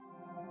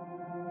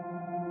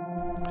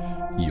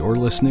You're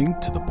listening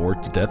to the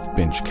Bored to Death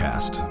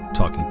Bingecast,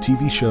 talking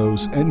TV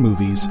shows and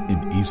movies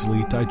in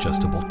easily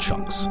digestible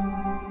chunks.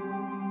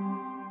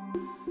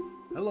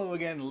 Hello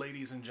again,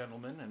 ladies and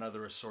gentlemen, and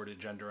other assorted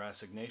gender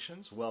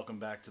assignations. Welcome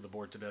back to the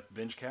Bored to Death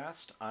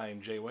Bingecast. I'm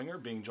Jay Winger,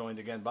 being joined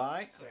again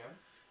by Sam.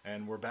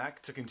 And we're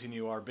back to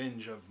continue our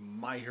binge of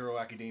My Hero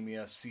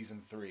Academia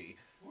Season 3.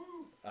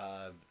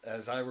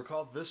 As I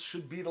recall, this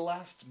should be the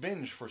last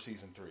binge for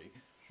Season 3.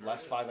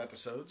 Last 5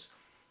 episodes.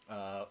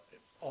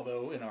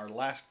 Although in our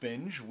last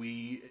binge,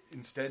 we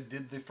instead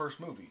did the first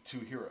movie,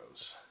 Two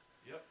Heroes.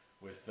 Yep.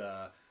 With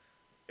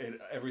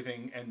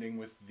everything ending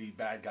with the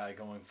bad guy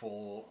going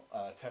full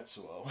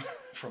Tetsuo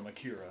from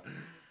Akira.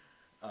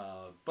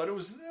 But it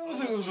was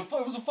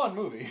a fun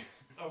movie.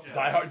 Okay.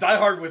 Die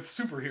Hard with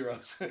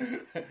superheroes.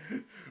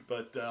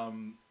 But the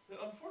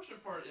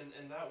unfortunate part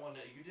in that one,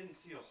 you didn't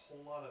see a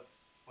whole lot of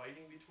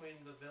fighting between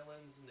the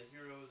villains and the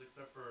heroes,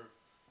 except for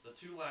the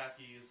two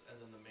lackeys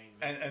and then the main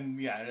villain. And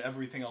yeah,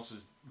 everything else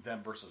is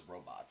them versus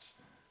robots,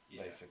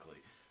 basically.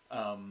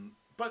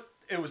 But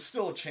it was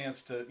still a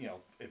chance to,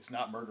 it's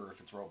not murder if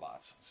it's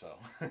robots. So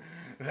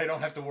they don't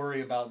have to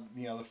worry about,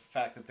 the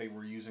fact that they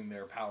were using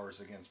their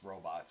powers against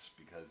robots,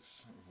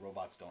 because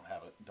robots don't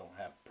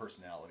have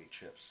personality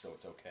chips, so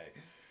it's okay.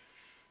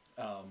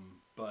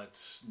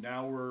 But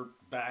now we're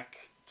back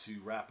to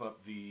wrap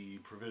up the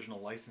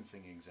provisional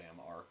licensing exam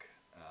arc.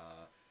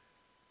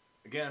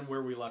 Again,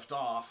 where we left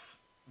off,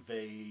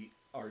 they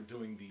are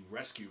doing the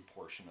rescue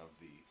portion of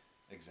the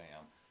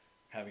exam,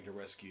 having to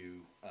rescue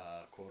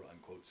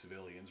quote-unquote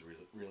civilians,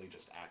 really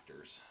just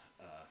actors,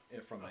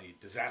 from a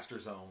disaster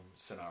zone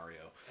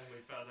scenario. And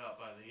we found out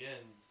by the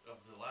end of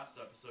the last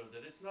episode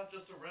that it's not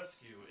just a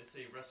rescue, it's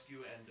a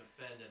rescue and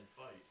defend and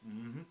fight.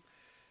 Mm-hmm.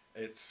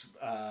 It's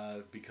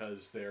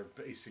because they're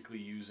basically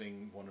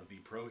using one of the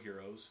pro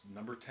heroes,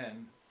 number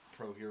 10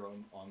 pro hero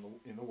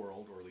in the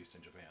world, or at least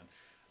in Japan,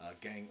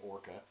 Gang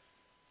Orca.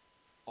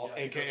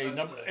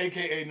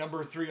 AKA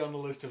number 3 on the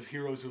list of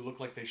heroes who look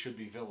like they should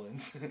be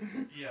villains.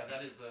 Yeah,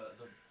 that is the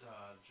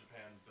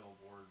Japan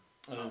Billboard.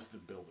 That is the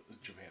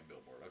Japan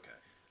Billboard, okay.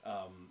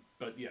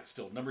 But yeah,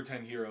 still, number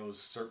 10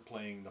 heroes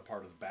playing the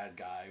part of the bad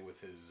guy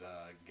with his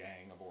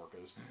gang of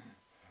orcas,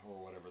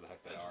 or whatever the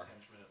heck they are.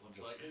 Henchmen, it looks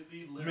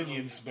like.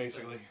 Minions,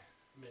 basically.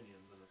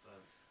 Minions, in a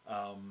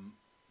sense.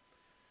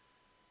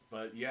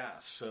 But yeah,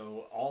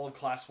 so all of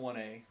Class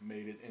 1A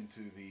made it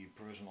into the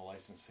provisional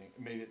licensing,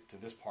 made it to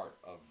this part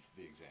of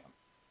the exam.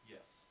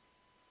 Yes.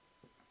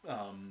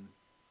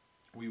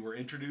 We were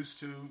introduced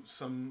to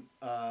some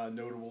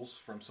notables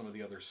from some of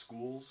the other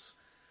schools.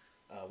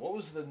 What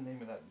was the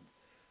name of that?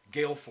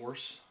 Gale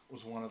Force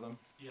was one of them.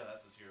 Yeah,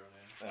 that's his hero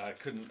name. I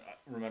couldn't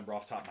remember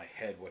off the top of my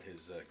head what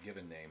his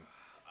given name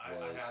was.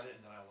 I had it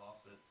and then I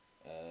lost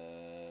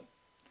it.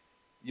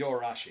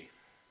 Yoarashi.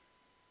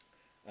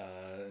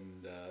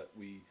 And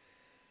we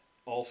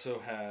also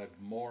had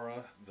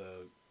Mora,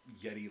 the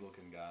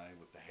Yeti-looking guy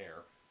with the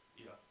hair.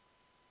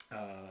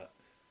 Yeah.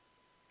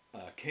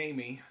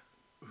 Kami,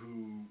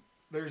 who...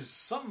 There's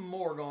something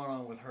more going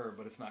on with her,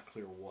 but it's not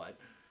clear what.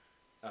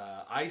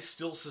 I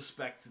still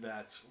suspect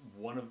that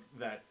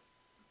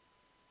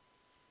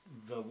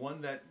the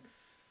one that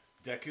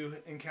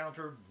Deku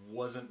encountered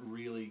wasn't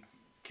really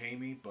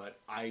Kami, but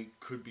I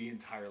could be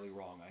entirely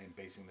wrong. I am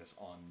basing this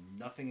on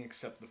nothing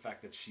except the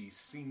fact that she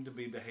seemed to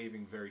be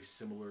behaving very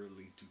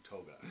similarly to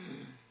Toga.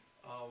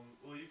 Well,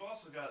 you've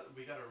also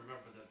we got to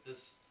remember that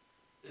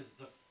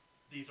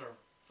these are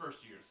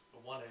first years.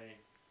 1A.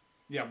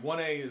 Yeah,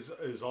 1A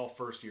is all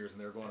first years, and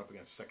they're going up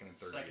against second and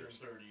third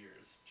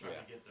years trying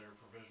to get their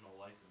provisional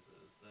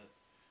licenses. That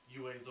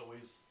UA is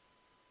always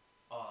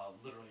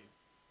literally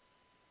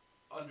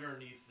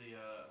underneath the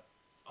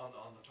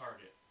on the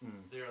target.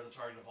 Mm. They are the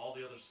target of all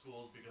the other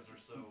schools because they're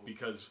so.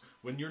 Because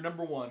when you're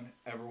number 1,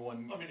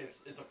 everyone. I mean,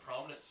 it's a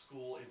prominent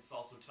school. It's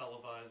also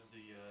televised,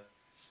 the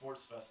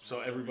sports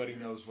festival. So everybody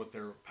knows what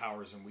their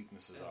powers and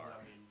weaknesses are.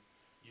 I mean,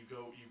 you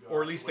go.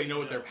 Or at least they know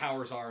what their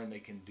powers are, and they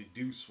can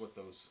deduce what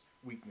those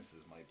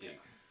weaknesses might be.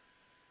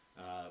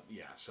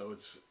 Yeah. So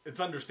it's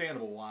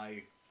understandable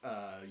why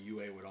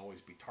UA would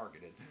always be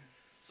targeted.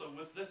 So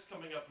with this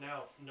coming up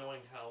now,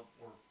 knowing how,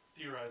 or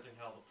theorizing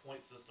how the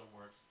point system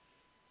works,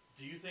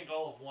 do you think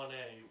all of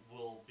 1A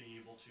will be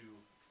able to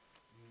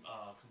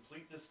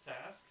complete this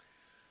task?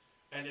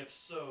 And if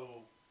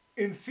so...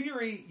 In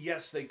theory,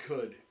 yes, they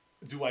could.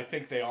 Do I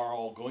think they are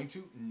all going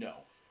to? No.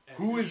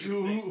 Who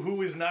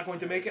is not going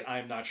to make it?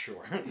 I'm not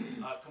sure.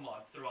 Come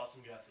on, throw out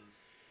some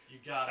guesses. You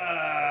gotta.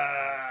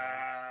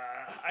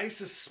 I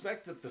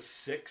suspect that the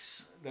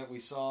 6 that we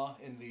saw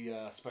in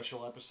the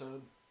special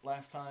episode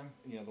last time,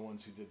 the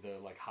ones who did the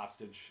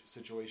hostage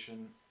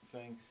situation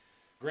thing.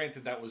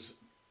 Granted, that was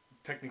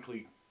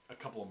technically a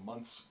couple of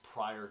months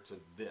prior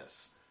to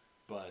this,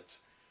 but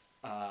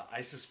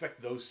I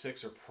suspect those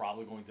 6 are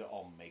probably going to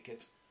all make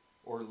it,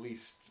 or at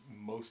least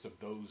most of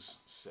those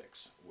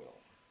 6 will.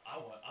 I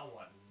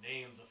want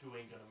names of who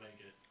ain't gonna make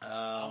it.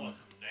 I want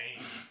some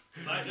names.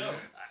 'Cause I know.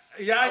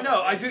 Yeah, I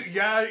know. I do.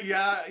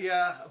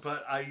 Yeah.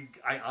 But I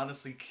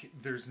honestly,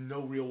 there's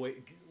no real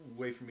way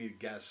way for me to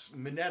guess.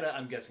 Mineta,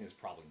 I'm guessing, is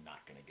probably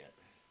not going to get.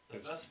 The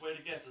best way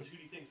to guess is who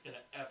do you think is going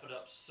to F it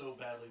up so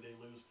badly they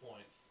lose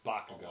points?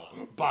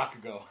 Bakugo.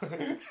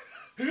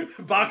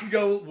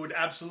 Bakugo would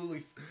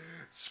absolutely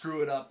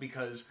screw it up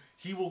because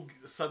he will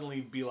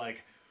suddenly be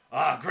like,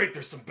 great,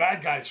 there's some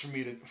bad guys for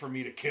me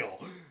to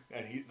kill.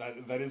 And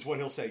that is what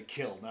he'll say,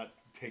 kill, not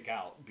take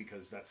out,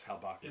 because that's how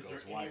Bakugo is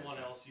wired. Is there anyone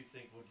else you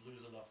think would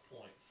lose enough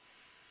points?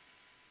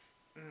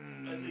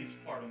 At least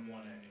part of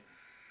 1A.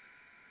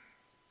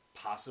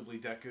 Possibly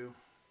Deku.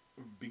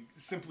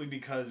 Simply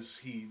because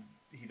he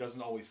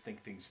doesn't always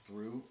think things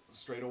through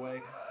straight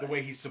away the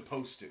way he's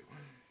supposed to.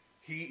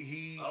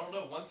 He I don't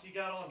know. Once he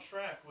got on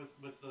track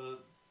with the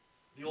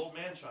old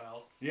man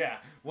child. Yeah.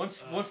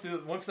 Once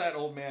that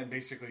old man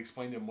basically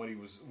explained to him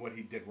what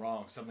he did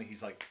wrong, suddenly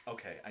he's like,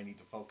 okay, I need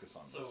to focus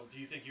on this. So do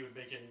you think he would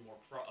make any more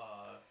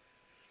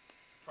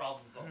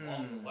problems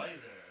along the way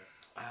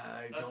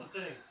there? That's the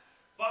thing.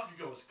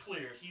 Bakugo is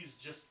clear. He's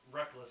just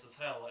reckless as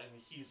hell,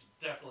 and he's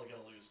definitely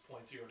going to lose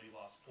points. He already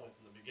lost points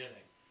in the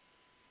beginning.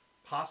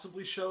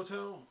 Possibly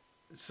Shoto,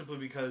 simply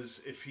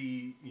because if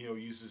he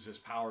uses his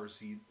powers,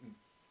 he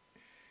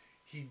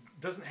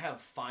doesn't have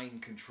fine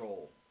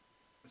control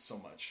so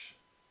much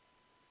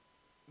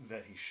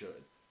that he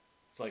should.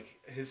 It's like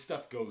his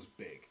stuff goes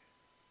big.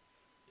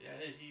 Yeah,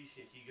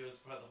 he goes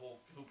by the whole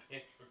go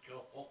big or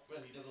go home,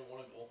 and he doesn't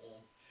want to go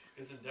home.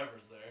 His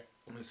Endeavor's there.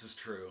 This is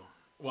true.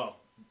 Well,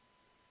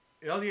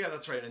 oh yeah,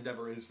 that's right.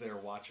 Endeavor is there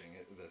watching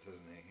this,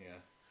 isn't he? Yeah.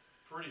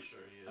 Pretty sure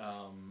he is.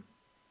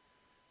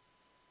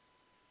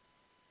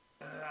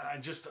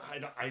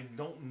 I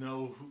don't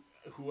know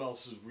who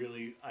else is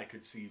really I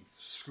could see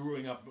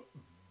screwing up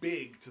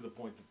big to the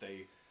point that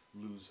they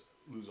lose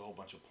a whole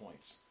bunch of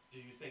points. Do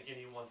you think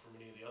anyone from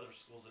any of the other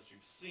schools that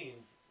you've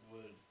seen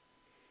would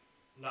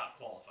not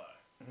qualify?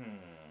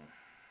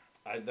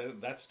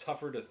 That's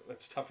tougher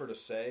to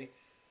say.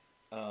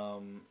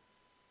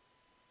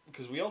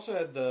 Because we also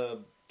had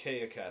the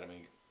K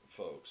Academy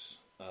folks,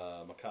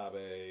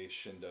 Makabe,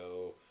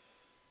 Shindo,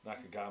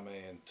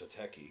 Nakagame, and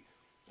Toteki.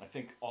 I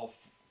think all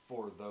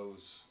four of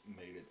those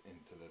made it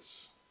into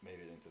this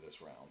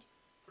round.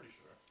 Pretty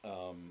sure.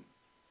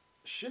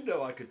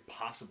 Shindo, I could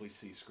possibly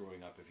see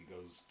screwing up if he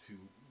goes too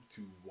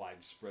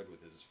widespread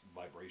with his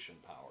vibration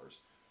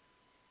powers.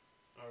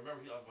 I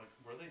remember,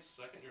 were they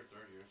second or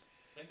third years?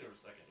 I think they were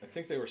second years. I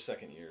think they were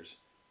second years.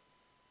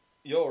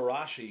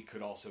 Yoarashi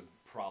could also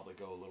probably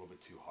go a little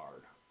bit too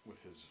hard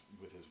with his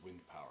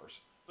wind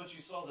powers. But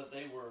you saw that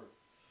they were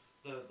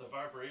the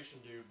vibration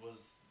dude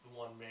was the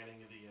one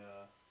manning the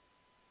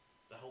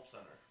help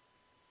center,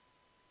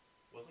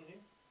 wasn't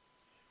he?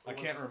 I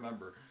can't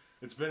remember.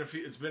 It's been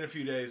a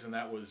few days, and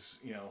that was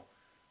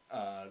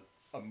a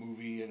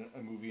movie and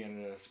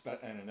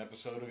an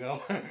episode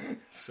ago.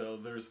 So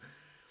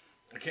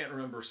I can't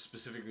remember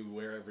specifically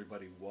where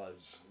everybody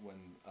was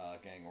when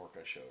Gang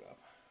Orca showed up.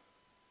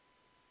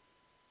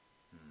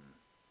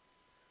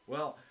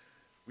 Well,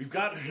 we've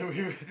got,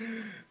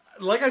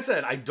 like I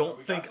said, I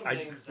don't think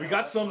we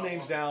got some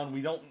names down.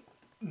 We don't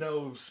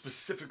know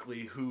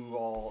specifically who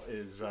all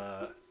is.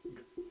 I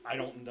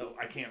don't know.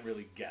 I can't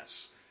really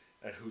guess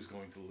at who's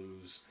going to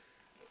lose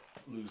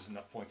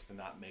enough points to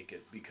not make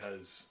it,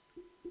 because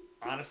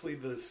honestly,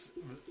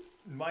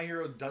 My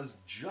Hero does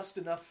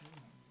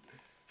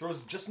throws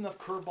just enough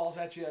curveballs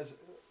at you as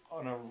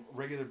on a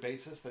regular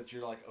basis that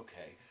you're like,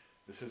 okay,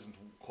 this isn't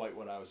quite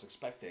what I was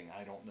expecting.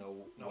 I don't know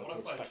what to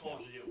expect. What if I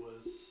told you it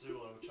was Sue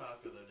and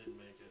Ochako that didn't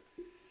make it?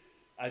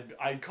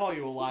 I'd call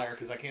you a liar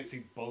because I can't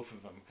see both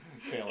of them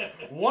failing.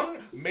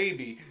 One,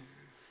 maybe,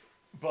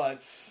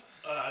 but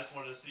I just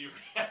wanted to see your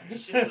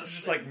reaction.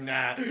 Just like,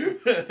 nah.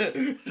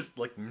 Just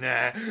like,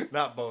 nah.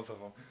 Not both of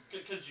them.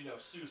 Because,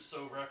 Sue's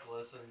so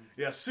reckless. And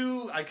yeah,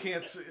 Sue, I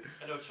can't see.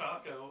 And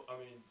Ochako, I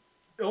mean,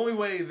 the only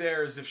way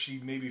there is if she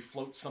maybe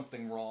floats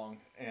something wrong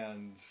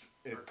and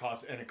it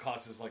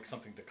causes like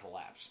something to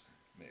collapse,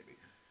 maybe.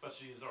 But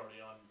she's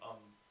already on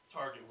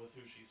target with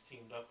who she's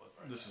teamed up with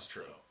right now. This is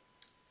true.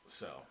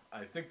 So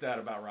I think that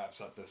about wraps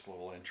up this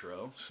little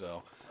intro.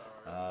 So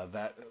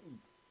that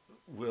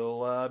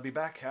we'll be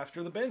back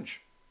after the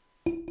binge.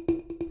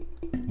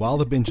 While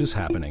the binge is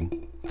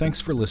happening,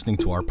 thanks for listening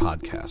to our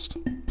podcast.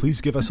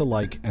 Please give us a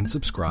like and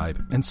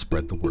subscribe and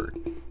spread the word.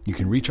 You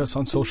can reach us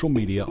on social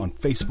media on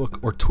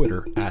Facebook or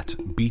Twitter at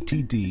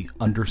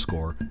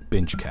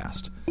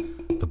BTD_BingeCast.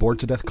 The Bored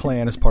to Death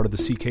Clan is part of the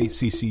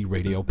CKCC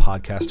Radio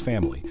podcast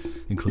family,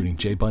 including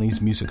J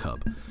Bunny's Music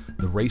Hub,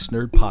 the Race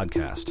Nerd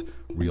Podcast,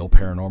 Real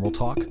Paranormal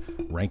Talk,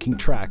 Ranking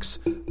Tracks,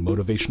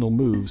 Motivational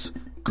Moves,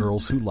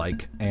 Girls Who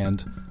Like,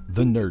 and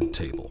The Nerd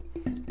Table.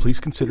 Please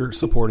consider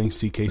supporting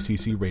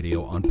CKCC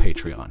Radio on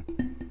Patreon.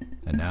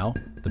 And now,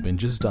 the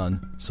binge is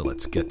done, so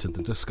let's get to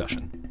the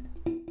discussion.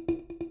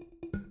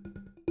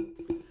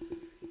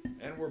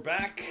 And we're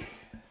back.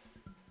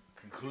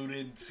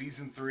 Concluded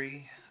Season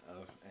 3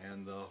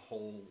 and the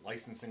whole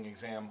licensing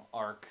exam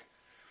arc.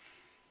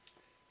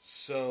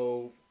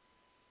 So,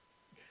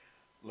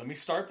 let me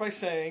start by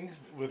saying,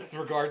 with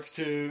regards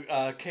to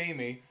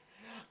Kami,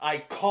 I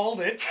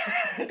called it.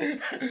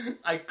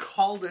 I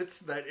called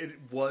it that it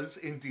was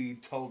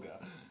indeed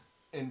Toga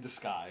in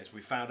disguise.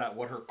 We found out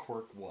what her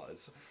quirk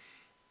was.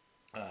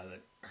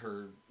 That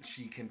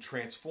she can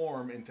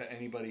transform into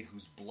anybody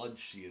whose blood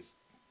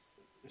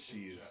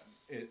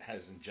it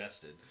has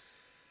ingested.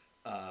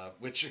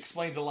 Which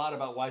explains a lot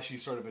about why she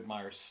sort of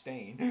admires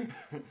Stain.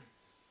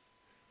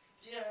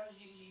 Yeah,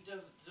 he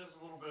does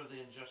a little bit of the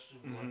ingestion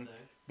blood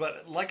thing.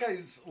 But like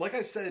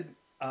I said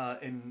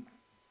in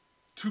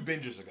 2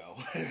 binges ago,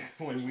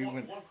 when we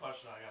went. One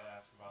question I gotta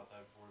ask about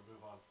that before we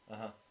move on.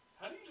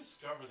 How do you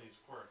discover these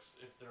quirks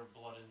if they're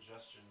blood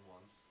ingestion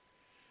ones?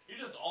 You're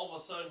just all of a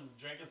sudden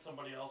drinking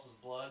somebody else's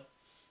blood?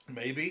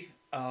 Maybe.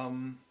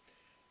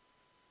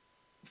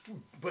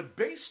 But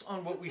based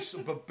on what we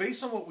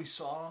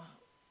saw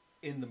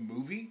in the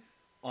movie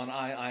on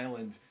Eye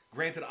Island,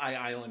 granted, Eye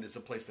Island is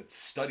a place that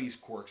studies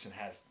quirks and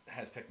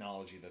has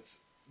technology that's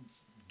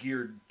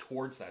geared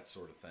towards that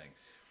sort of thing.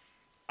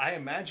 I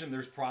imagine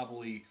there's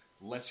probably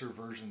lesser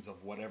versions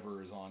of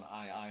whatever is on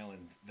Eye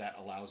Island that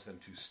allows them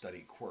to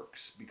study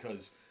quirks,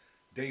 because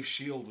Dave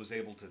Shield was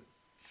able to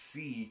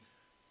see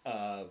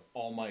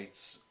All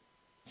Might's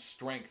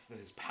strength,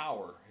 his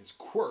power, his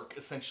quirk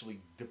essentially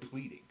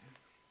depleting,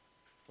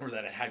 or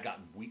that it had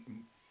gotten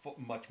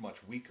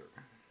much weaker.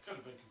 Could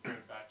have been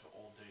compared back to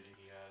old data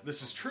he had.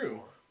 This is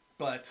true,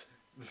 but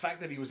the fact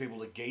that he was able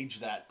to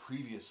gauge that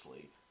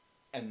previously,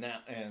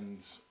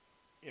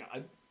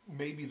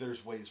 maybe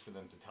there's ways for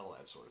them to tell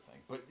that sort of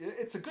thing. But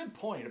it's a good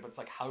point. But it's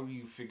like, how do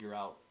you figure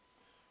out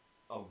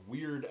a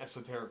weird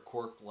esoteric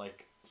quirk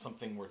like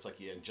something where it's like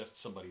you ingest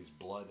somebody's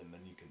blood and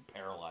then you can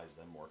paralyze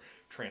them or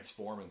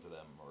transform into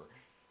them or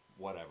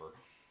whatever?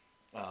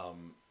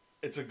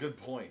 It's a good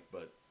point,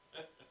 but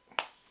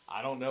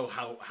I don't know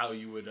how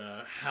you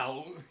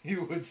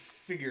would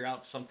figure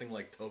out something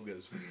like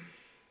Toga's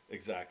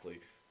exactly.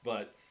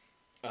 But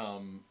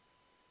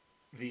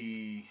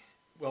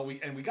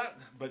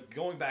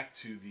going back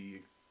to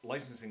the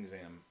licensing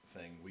exam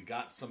thing, we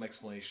got some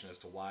explanation as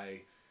to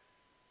why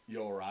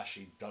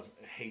Yoarashi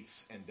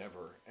hates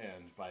Endeavor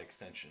and by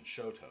extension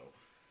Shoto.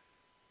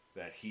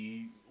 That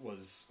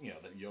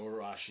that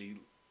Yoarashi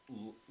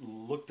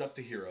looked up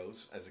to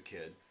heroes as a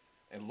kid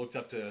and looked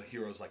up to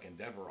heroes like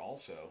Endeavor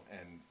also,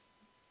 and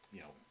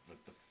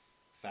the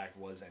fact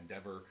was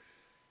Endeavor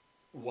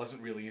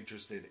wasn't really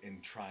interested in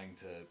trying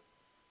to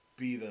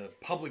be the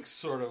public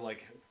sort of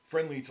like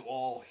friendly to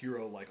all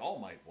hero like All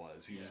Might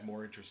was. He was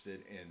more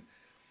interested in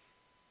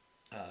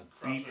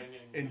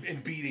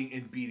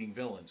beating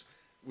villains,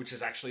 which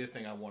is actually a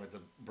thing I wanted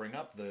to bring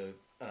up.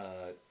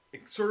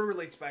 It sort of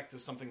relates back to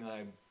something that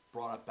I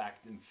brought up back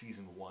in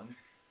season 1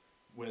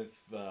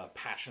 with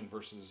passion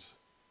versus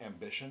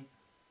ambition,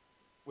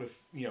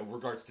 with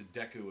regards to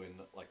Deku and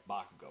like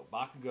Bakugo.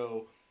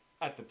 Bakugo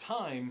at the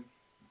time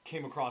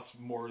came across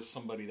more as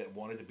somebody that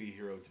wanted to be a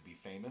hero to be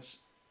famous,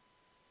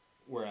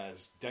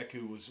 whereas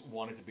Deku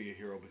wanted to be a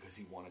hero because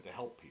he wanted to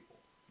help people.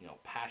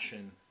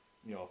 Passion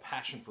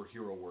for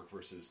hero work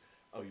versus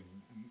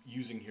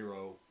using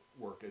hero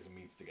work as a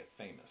means to get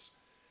famous.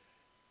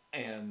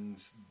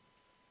 And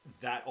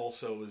that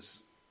also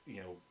is,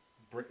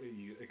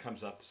 it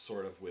comes up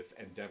sort of with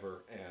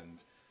Endeavor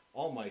and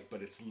All Might,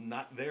 but it's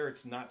not there.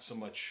 It's not so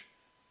much,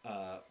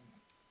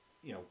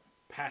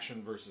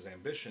 passion versus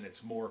ambition.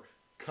 It's more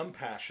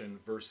compassion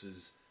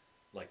versus,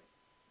 like,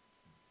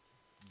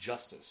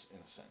 justice, in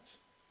a sense.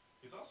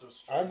 He's also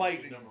striving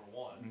to be number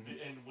 1.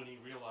 Mm-hmm. And when he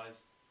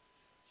realized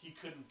he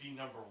couldn't be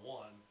number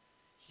 1,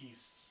 he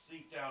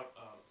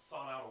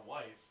sought out a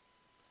wife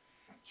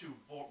to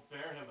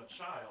bear him a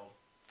child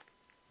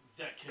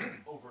that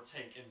can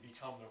overtake and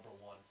become number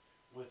 1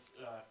 with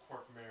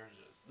quirk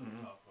marriages that we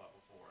talked about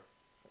before.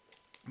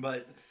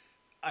 But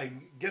I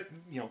get,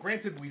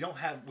 granted we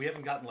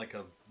haven't gotten like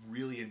a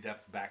really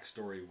in-depth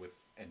backstory with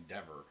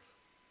Endeavor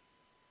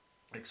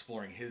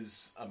exploring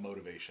his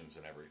motivations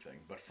and everything.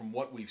 But from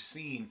what we've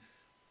seen,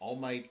 All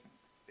Might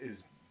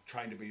is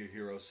trying to be a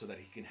hero so that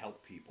he can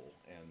help people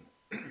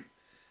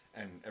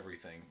and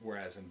everything.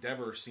 Whereas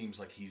Endeavor seems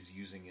like he's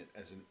using it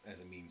as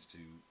a means to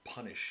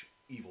punish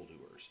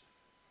evildoers.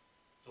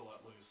 To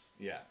let loose.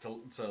 Yeah,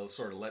 to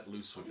sort of let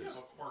loose with his.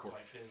 You have a quirk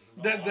like his.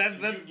 You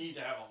need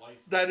to have a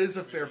license. That is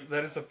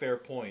a fair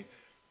point.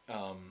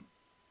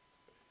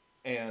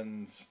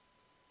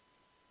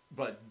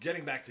 But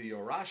getting back to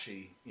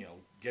Yoarashi,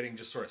 getting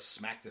just sort of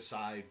smacked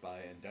aside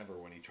by Endeavor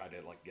when he tried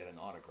to like get an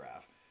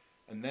autograph,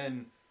 and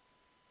then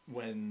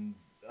when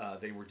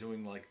they were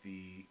doing like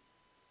the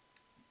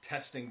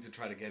testing to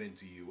try to get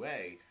into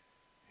UA,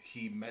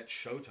 he met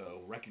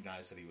Shoto,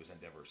 recognized that he was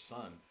Endeavor's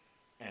son,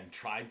 and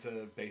tried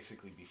to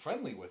basically be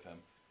friendly with him.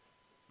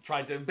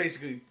 Tried to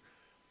basically,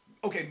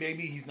 okay,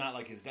 maybe he's not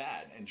like his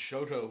dad. And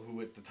Shoto,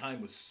 who at the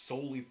time was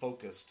solely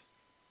focused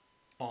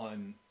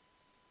on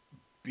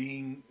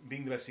being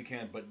the best he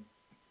can, but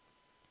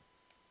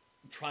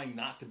trying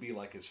not to be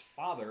like his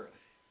father,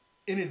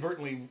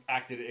 inadvertently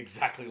acted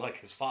exactly like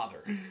his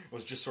father.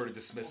 Was just sort of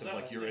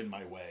dismissive, you're in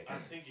my way. I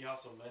think he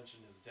also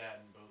mentioned his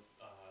dad in both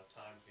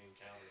times he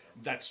encountered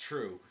him. That's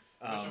true.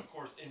 Which, of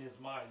course, in his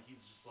mind,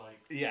 he's just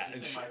like, yeah, you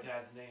say my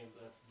dad's name,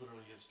 that's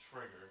literally his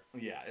trigger.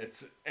 Yeah, it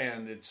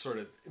sort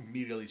of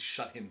immediately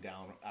shut him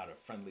down out of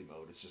friendly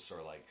mode. It's just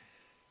sort of like,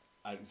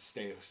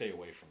 stay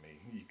away from me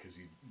because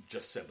you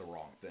just said the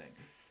wrong thing.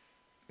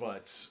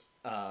 But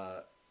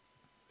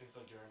it's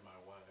like you're in my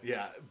way.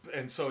 Yeah,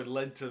 and so it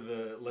led to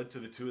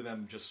the two of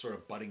them just sort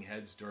of butting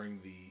heads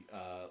during the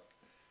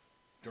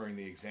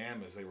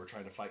exam as they were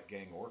trying to fight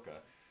Gang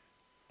Orca.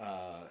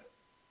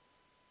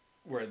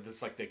 Where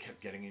it's like they kept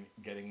getting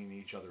in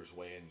each other's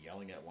way and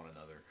yelling at one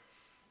another.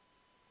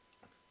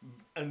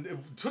 And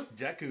it took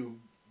Deku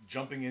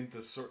jumping in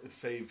to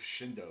save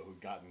Shindo,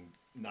 who'd gotten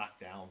knocked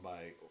down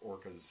by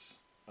Orca's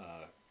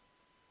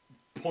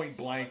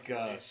point-blank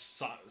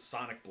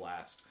sonic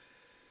blast.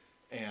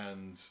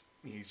 And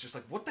he's just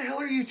like, what the hell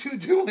are you two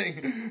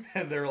doing?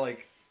 And they're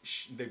like,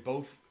 they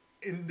both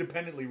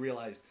independently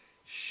realized,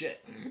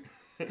 shit,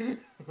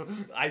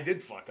 I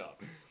did fuck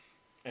up.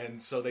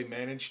 And so they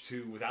managed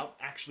to, without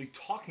actually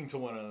talking to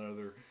one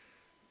another,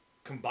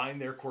 combine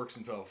their quirks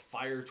into a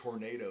fire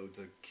tornado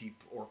to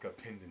keep Orca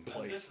pinned in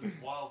place. And this is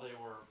while they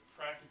were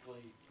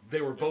practically...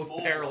 They were both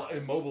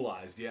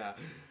immobilized, yeah.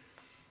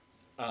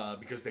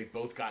 Because they'd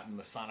both gotten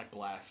the sonic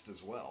blast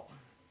as well.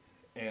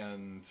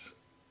 And...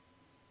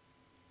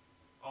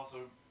 Also,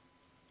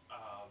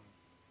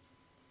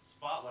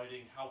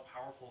 spotlighting how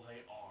powerful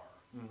they are.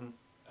 Mm-hmm.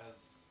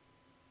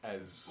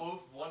 As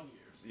both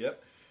 1-years.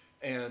 Yep.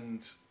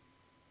 And...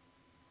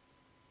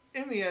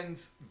 in the end,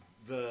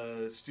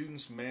 the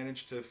students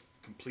managed to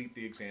complete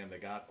the exam. They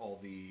got all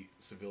the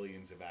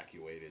civilians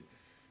evacuated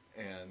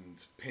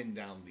and pinned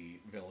down the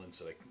villain,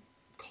 so they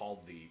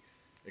called the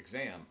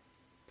exam,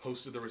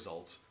 posted the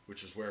results,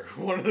 which is where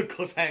one of the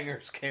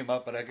cliffhangers came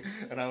up, and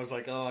I was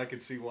like, oh, I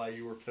could see why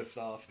you were pissed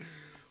off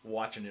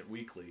watching it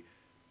weekly.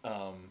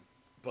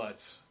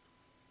 But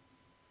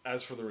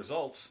as for the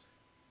results,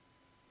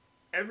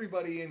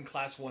 everybody in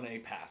Class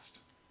 1A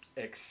passed,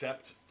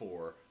 except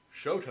for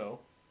Shoto,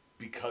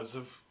 because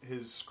of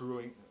his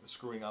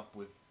screwing up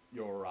with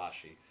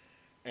Yorashi,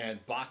 and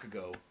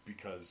Bakugo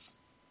because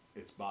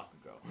it's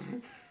Bakugo.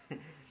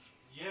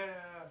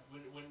 Yeah,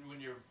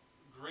 when you're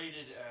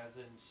graded as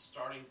in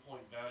starting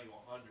point value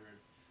 100,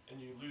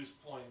 and you lose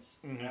points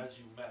as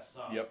you mess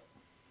up. Yep.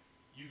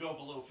 You go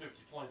below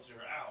 50 points,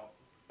 you're out.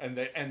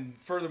 And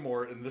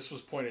furthermore, and this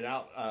was pointed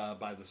out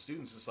by the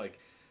students, it's like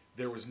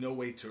there was no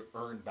way to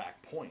earn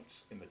back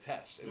points in the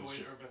test. No way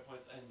to earn back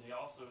points, and they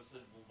also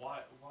said,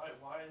 well, why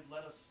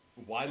let us?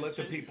 Why let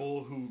the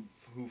people who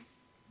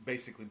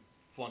basically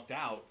flunked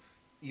out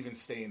even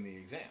stay in the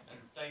exam? And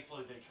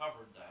thankfully, they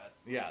covered that.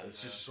 Yeah,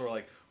 it's just sort of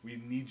like, we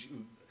need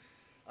you,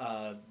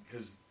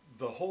 because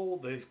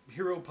the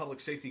Hero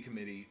Public Safety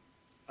Committee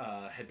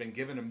had been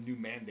given a new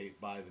mandate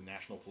by the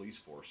National Police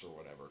Force or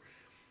whatever.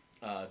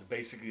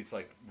 Basically, it's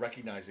like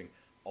recognizing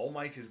All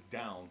Might is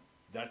down.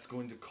 That's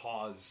going to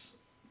cause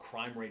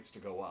crime rates to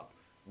go up.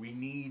 We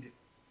need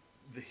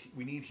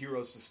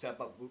heroes to step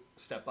up,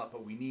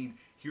 but we need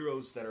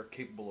heroes that are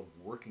capable of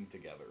working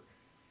together.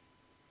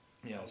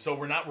 You know, so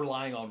we're not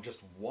relying on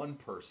just one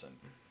person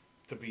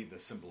to be the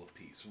symbol of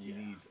peace.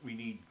 We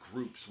need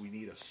groups. We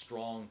need a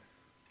strong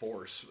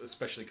force,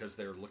 especially because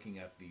they're looking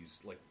at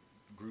these like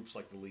groups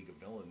like the League of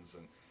Villains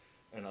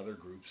and other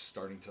groups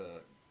starting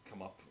to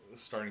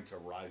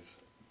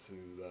rise to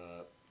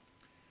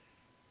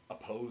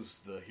oppose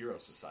the Hero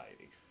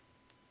Society.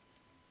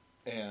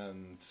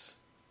 And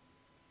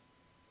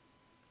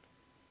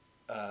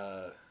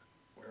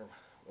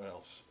what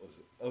else was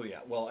it? Oh yeah,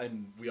 well,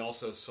 and we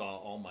also saw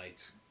All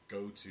Might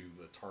go to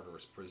the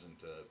Tartarus prison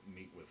to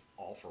meet with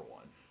All For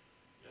One.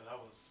 Yeah, that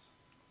was...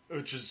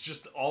 Which is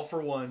just All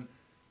For One,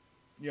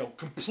 you know,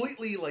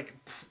 completely like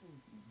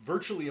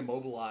virtually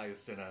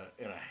immobilized in a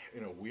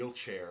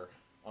wheelchair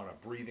on a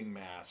breathing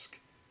mask.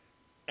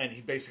 And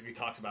he basically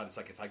talks about it's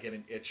like, if I get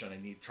an itch and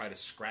I try to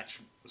scratch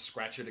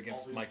it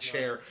against my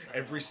chair,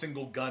 every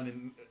single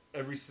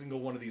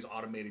one of these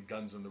automated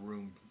guns in the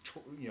room,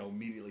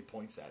 immediately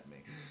points at me.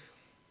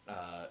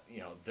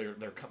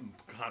 They're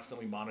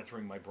constantly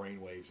monitoring my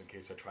brain waves in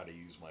case I try to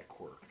use my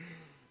quirk,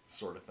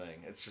 sort of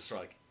thing. It's just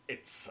sort of like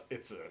it's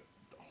a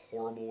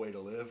horrible way to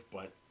live,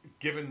 but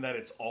given that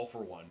it's All For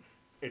One,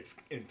 it's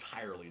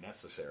entirely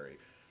necessary.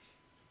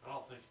 I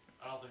don't think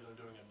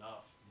they're doing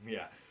enough.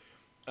 Yeah,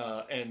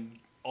 and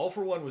All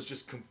For One was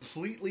just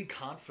completely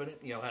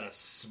confident, had a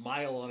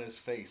smile on his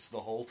face the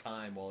whole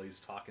time while he's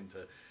talking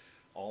to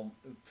All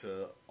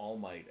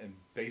Might, and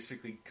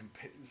basically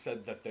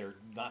said that they're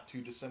not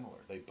too dissimilar.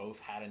 They both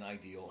had an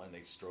ideal, and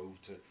they strove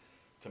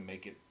to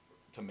make it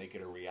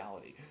a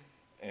reality.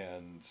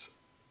 And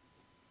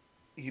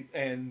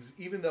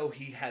even though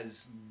he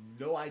has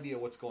no idea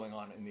what's going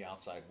on in the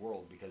outside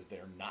world, because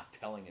they're not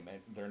telling him,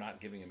 they're not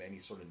giving him any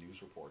sort of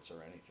news reports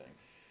or anything,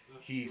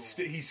 he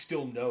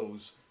still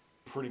knows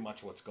pretty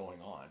much what's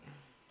going on.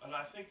 And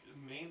I think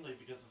mainly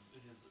because of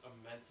his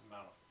immense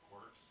amount of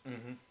quirks,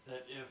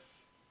 that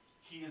if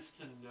he is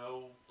to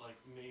know, like,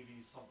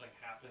 maybe something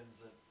happens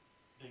that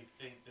they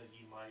think that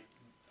he might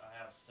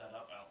have set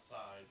up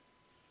outside,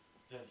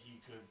 that he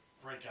could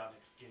break out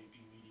and escape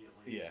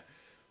immediately. Yeah.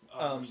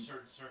 Under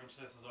certain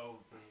circumstances,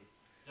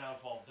 the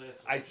downfall of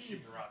this, or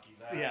Shigaraki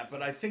that. Yeah,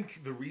 but I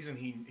think the reason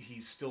he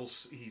still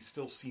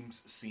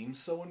seems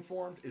so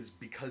informed is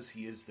because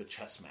he is the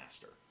chess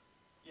master.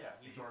 Yeah,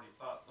 he's already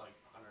thought like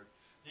 100.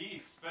 He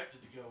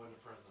expected to go into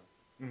prison.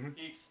 Mm-hmm.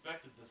 He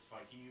expected this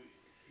fight. He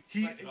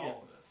expected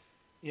all of this.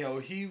 You know,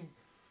 he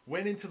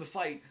went into the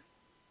fight.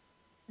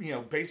 You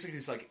know, basically,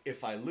 it's like,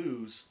 if I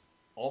lose,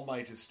 All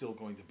Might is still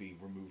going to be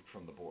removed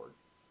from the board.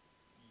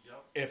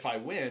 Yep. If I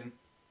win,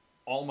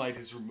 All Might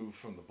is removed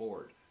from the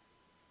board.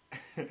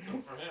 So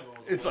for him,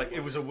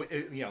 it was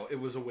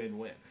a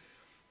win-win.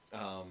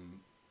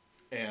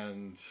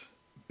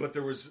 But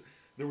there was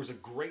a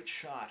great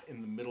shot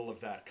in the middle of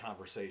that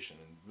conversation,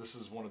 and this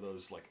is one of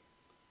those, like,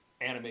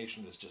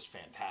 animation is just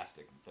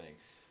fantastic thing,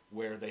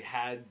 where they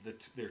had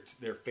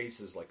their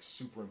faces like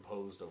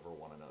superimposed over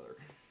one another.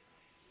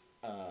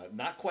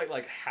 Not quite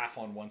like half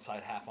on one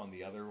side, half on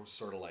the other. It was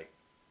sort of like,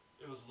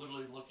 it was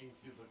literally looking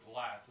through the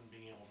glass and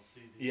being able to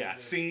see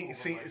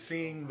the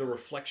seeing the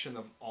reflection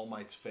of All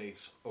Might's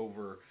face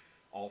over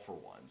All for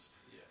One's.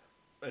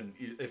 Yeah. And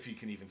if you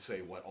can even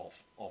say what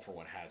All for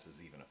One has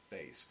is even a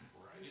face.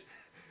 Right.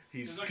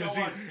 He's like,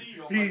 oh, I see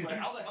you. I'm like,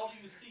 how the hell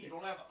do you see? You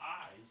don't have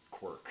eyes.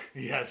 Quirk.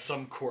 He has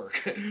some quirk.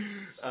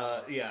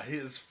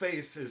 His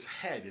face, his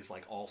head is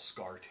like all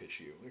scar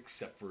tissue,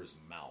 except for his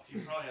mouth. He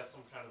probably has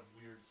some kind of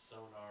weird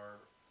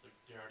sonar, like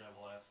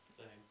Daredevil-esque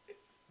thing.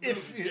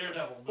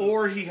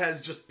 Or he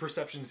has just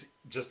perceptions.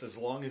 Just as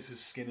long as his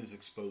skin is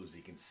exposed,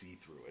 he can see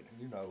through it.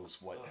 Who knows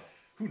what?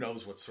 Who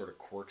knows what sort of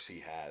quirks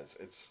he has?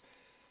 It's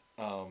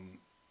power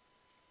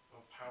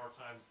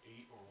times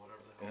 8 or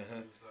whatever the hell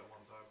he used that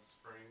one time.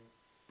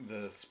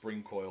 The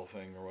spring coil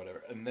thing or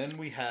whatever. And then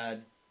we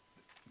had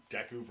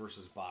Deku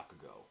versus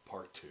Bakugo,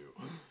 Part 2.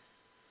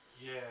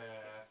 Yeah.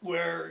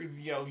 Where,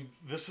 you know,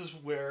 this is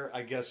where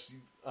I guess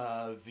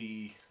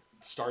the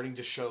starting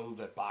to show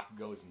that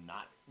Bakugo is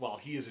not, while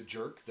he is a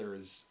jerk, there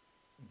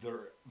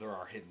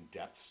are hidden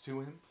depths to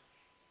him.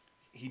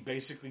 He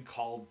basically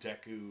called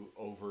Deku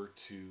over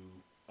to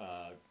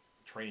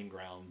Training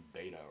Ground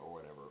Beta or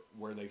whatever,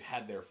 where they've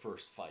had their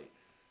first fight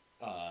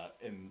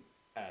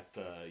at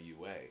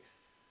UA.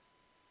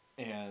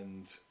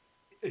 And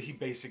he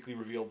basically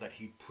revealed that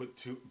he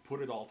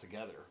put it all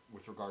together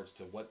with regards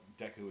to what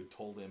Deku had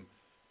told him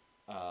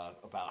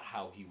about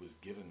how he was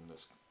given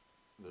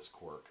this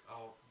quirk.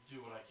 I'll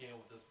do what I can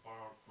with this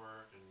borrowed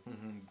quirk,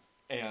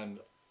 and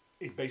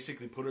he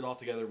basically put it all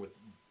together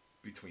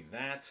between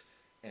that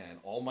and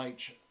All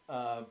Might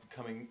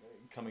coming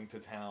to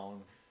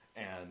town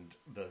and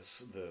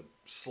the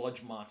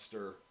sludge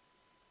monster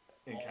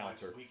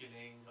encounter,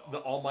 the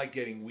All Might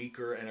getting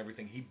weaker and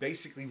everything. He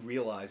basically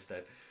realized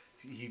that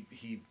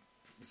he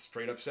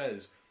straight up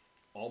says,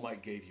 All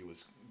Might gave you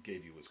his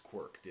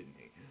quirk, didn't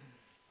he?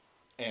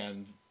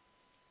 And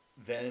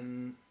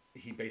then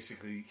he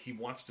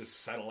wants to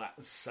settle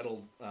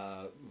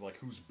like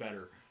who's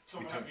better.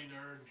 Come at me,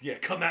 nerd. Yeah,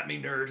 come at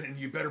me, nerd, and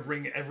you better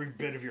bring every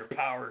bit of your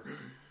power,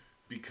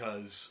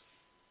 because,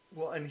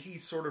 well, and he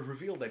sort of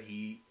revealed that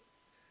he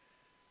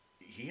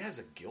has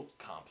a guilt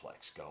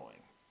complex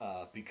going,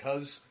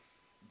 because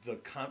the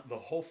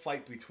whole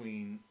fight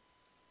between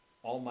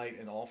All Might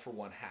and All for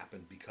One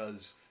happened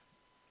because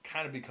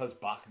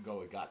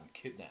Bakugo had gotten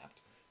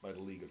kidnapped by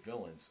the League of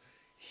Villains.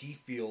 He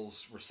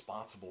feels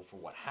responsible for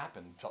what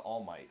happened to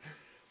All Might.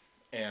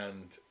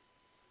 And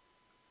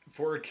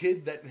for a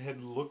kid that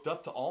had looked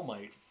up to All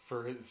Might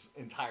for his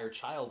entire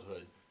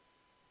childhood,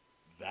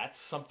 that's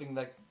something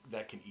that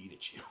can eat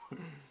at you.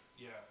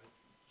 Yeah,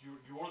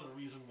 you're the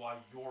reason why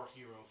your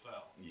hero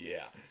fell.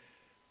 Yeah.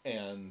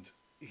 And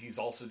he's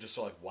also just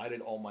like, why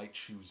did All Might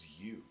choose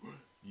you?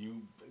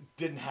 You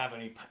didn't have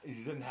any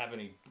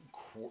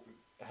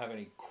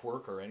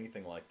quirk or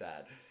anything like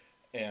that.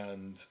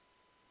 And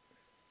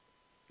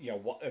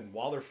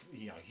while they're,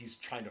 he's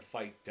trying to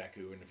fight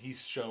Deku, and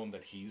he's shown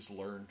that he's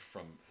learned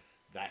from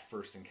that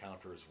first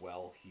encounter as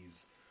well.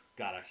 He's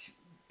got an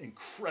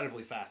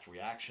incredibly fast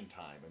reaction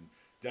time, and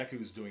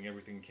Deku's doing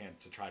everything he can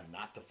to try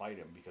not to fight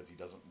him because he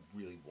doesn't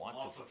really want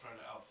to. Also trying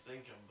to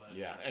outthink him,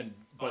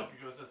 but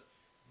Bakugo says,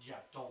 "Yeah,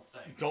 don't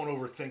think. Don't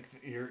overthink.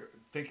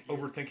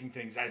 Overthinking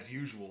things as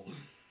usual."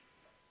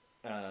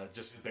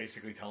 Just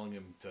basically telling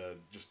him to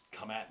just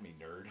come at me,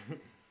 nerd.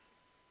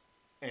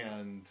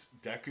 And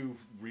Deku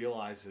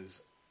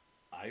realizes,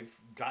 I've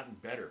gotten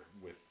better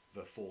with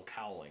the full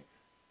cowling.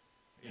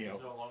 Yeah,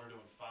 he's no longer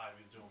doing 5;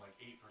 he's doing like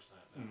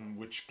 8% now.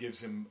 Which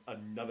gives him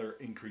another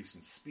increase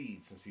in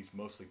speed since he's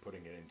mostly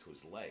putting it into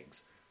his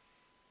legs.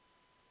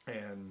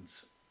 And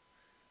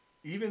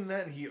even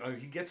then,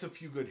 he gets a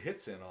few good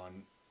hits in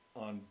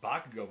on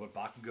Bakugo, but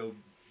Bakugo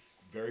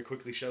very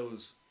quickly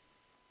shows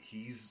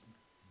he's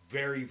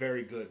very,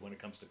 very good when it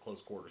comes to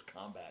close quarters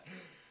combat.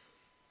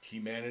 He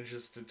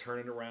manages to turn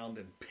it around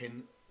and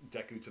pin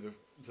Deku to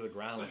the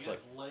ground. It's like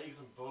he has legs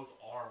and both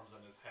arms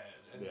on his head,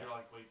 and you're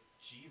like, wait,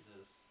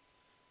 Jesus.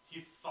 He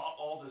thought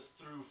all this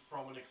through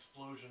from an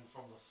explosion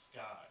from the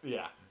sky.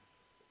 Yeah.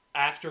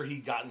 after he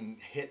gotten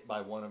hit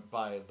by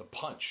the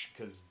punch,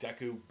 because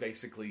Deku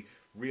basically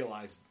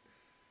realized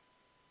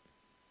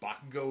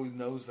Bakugo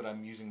knows that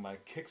I'm using my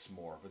kicks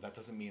more, but that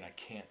doesn't mean I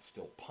can't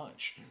still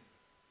punch.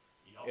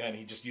 Yep. And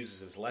he just uses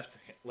his left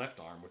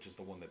arm, which is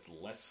the one that's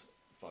less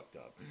fucked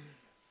up,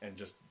 and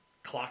just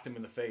clocked him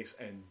in the face,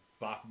 and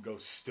Bakugo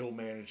still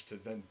managed to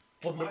then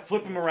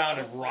flip him around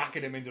and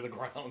rocket him into the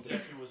ground.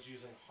 Deku was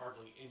using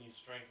hardly any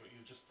strength, but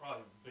you just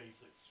probably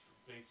base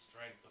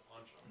strength to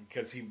punch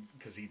him.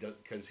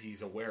 Because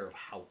he's aware of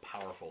how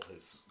powerful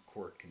his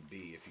quirk can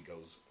be if he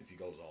goes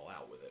all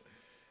out with it,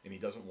 and he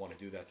doesn't want to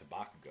do that to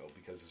Bakugo,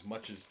 because as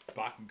much as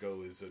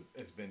Bakugo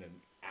has been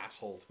an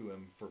asshole to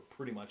him for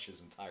pretty much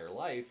his entire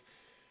life,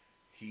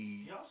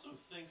 he also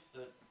thinks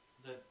that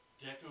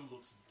Deku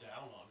looks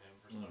down on him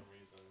for some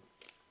reason.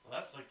 Well,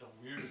 that's like the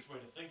weirdest way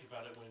to think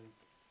about it, when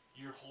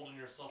you're holding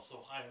yourself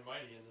so high and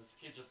mighty, and this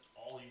kid just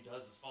all he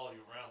does is follow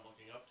you around,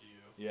 looking up to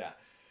you. Yeah.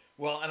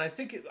 Well, and I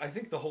think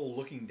the whole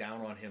looking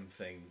down on him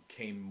thing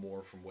came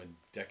more from when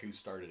Deku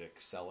started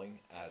excelling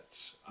at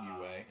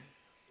UA.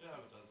 Yeah,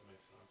 it does make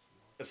sense.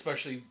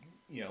 Especially,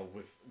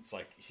 with it's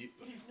like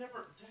But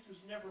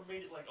Deku's never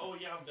made it like, oh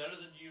yeah, I'm better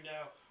than you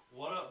now.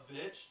 What up,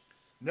 bitch?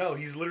 No,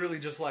 he's literally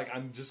just like,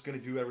 I'm just going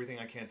to do everything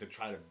I can to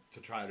try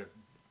to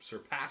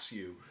surpass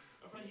you.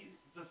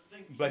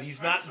 But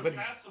he's not.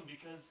 Surpass him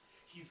because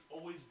he's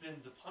always been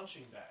the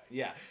punching bag.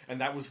 Yeah,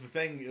 and that was the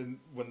thing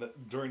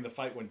during the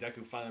fight when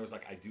Deku finally was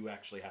like, I do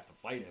actually have to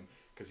fight him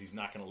because he's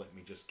not going to let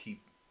me just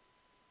keep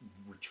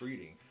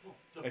retreating. Well,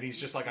 and he's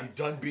just like, I'm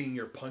done being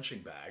your punching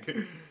bag.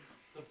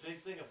 The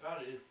big thing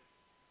about it is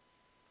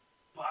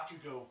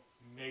Bakugo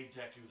made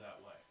Deku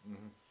that way.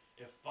 Mm-hmm.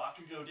 If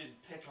Bakugo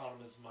didn't pick on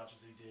him as much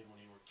as he did when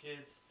they were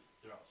kids,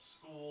 throughout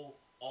school,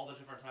 all the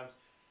different times,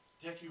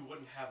 Deku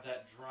wouldn't have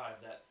that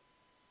drive, that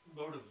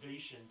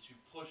motivation to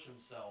push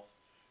himself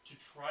to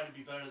try to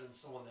be better than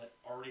someone that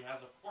already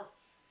has a quirk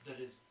that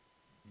is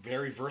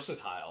very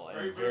versatile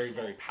and very,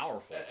 very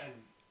powerful. And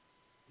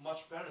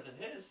much better than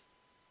his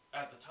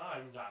at the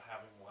time, not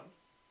having one.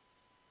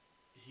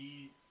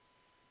 You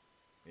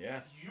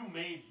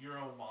made your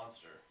own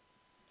monster.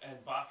 And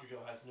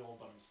Bakugo has no one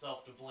but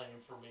himself to blame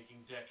for making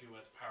Deku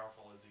as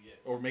powerful as he is.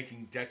 Or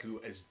making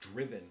Deku as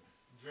driven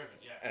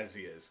yeah. as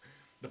he is.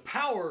 The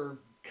power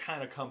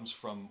kind of comes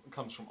from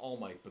All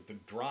Might, but the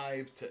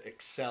drive to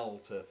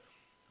excel, to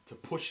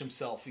push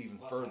himself even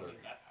further.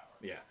 That power.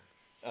 Yeah.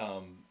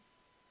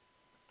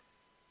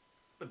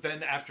 But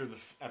then after the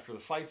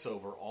fight's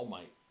over, All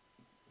Might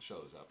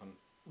shows up, and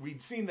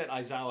we'd seen that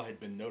Aizawa had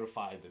been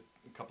notified that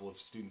a couple of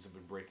students had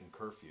been breaking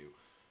curfew.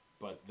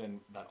 But then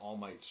that All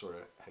Might sort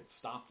of had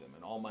stopped him.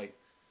 And All Might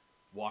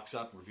walks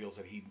up and reveals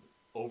that he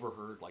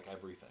overheard like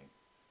everything.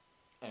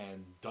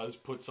 And does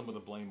put some of the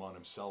blame on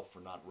himself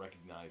for not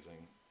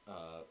recognizing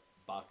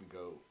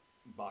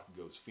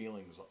Bakugo's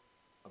feelings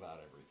about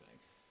everything.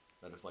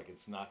 That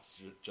it's not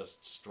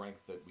just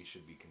strength that we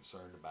should be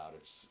concerned about.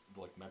 It's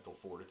like mental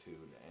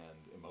fortitude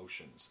and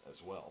emotions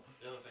as well.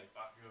 The other thing,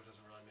 Bakugo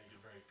doesn't really make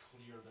it very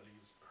clear that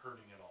he's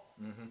hurting at all.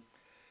 Mm-hmm.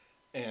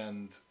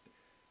 And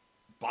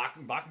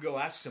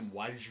Bakugo asks him,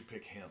 why did you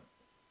pick him?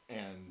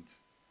 And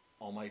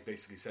All Might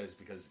basically says,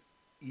 because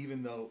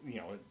even though,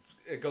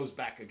 it goes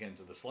back again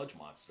to the sludge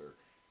monster,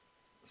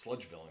 the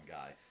sludge villain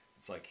guy.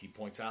 It's like, he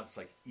points out, it's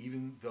like,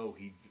 even though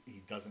he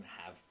doesn't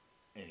have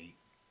any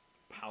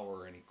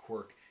power or any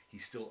quirk, he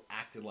still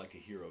acted like a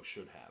hero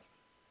should have.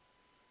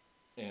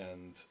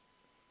 And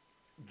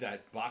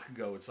that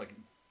Bakugo, it's like,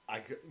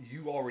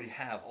 you already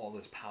have all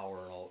this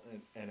power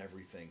and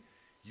everything.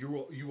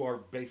 You are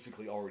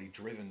basically already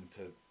driven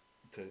to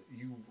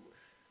you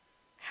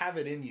have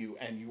it in you,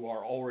 and you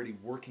are already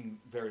working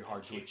very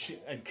hard to achieve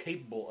and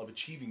capable of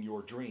achieving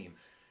your dream.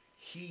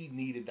 He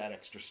needed that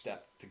extra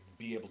step to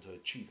be able to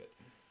achieve it.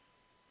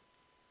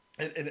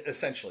 And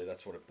essentially,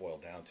 that's what it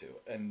boiled down to.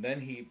 And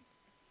then he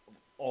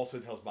also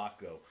tells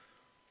Bakugo,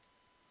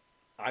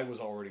 I was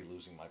already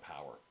losing my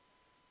power.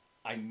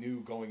 I knew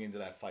going into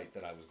that fight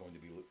that I was going to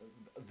be...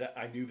 that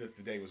I knew that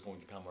the day was going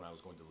to come when I was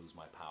going to lose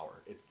my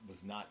power. It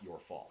was not your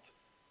fault.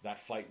 That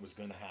fight was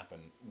going to happen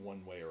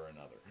one way or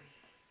another.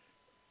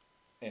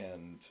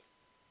 And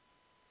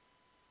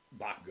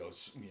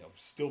Bakugo's,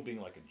 still being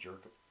like a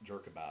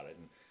jerk about it.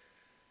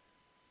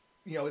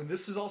 And, and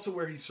this is also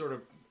where he sort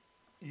of...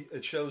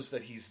 it shows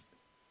that he's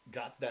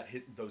got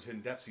those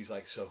hidden depths. He's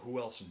like, so who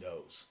else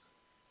knows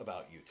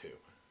about you two?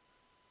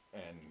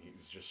 And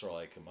he's just sort of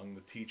like, among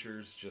the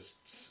teachers, just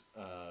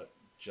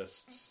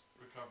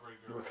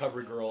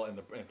Recovery Girl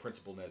and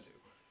Principal Nezu.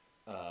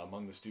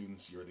 Among the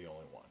students, you're the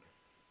only one.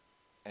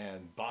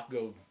 And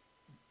Bakugo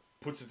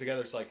puts it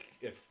together. It's like,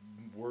 if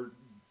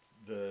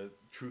the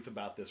truth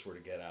about this were to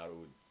get out, it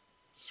would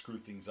screw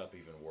things up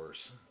even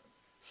worse.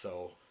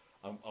 So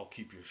I'll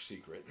keep your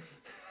secret.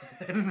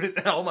 And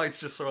All Might's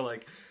just sort of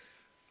like,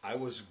 I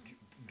was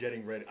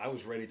getting ready. I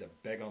was ready to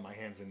beg on my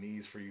hands and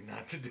knees for you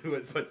not to do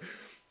it, but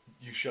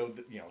you showed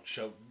that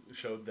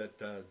showed that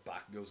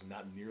Bakugo's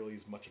not nearly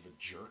as much of a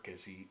jerk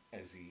as he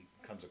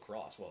comes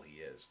across. Well,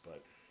 he is,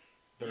 but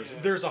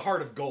There's a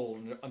heart of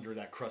gold under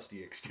that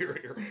crusty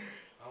exterior.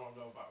 I don't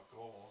know about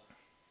gold.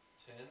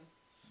 Tin?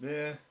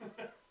 Yeah.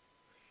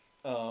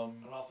 I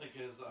don't think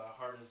his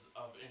heart is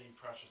of any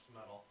precious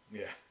metal.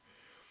 Yeah.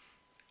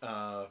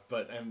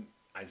 And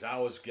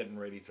Aizawa's getting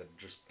ready to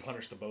just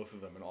punish the both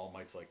of them, and All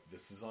Might's like,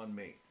 "This is on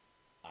me.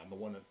 I'm the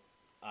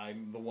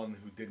one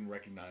who didn't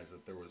recognize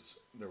that there was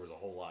a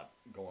whole lot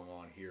going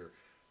on here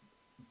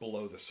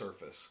below the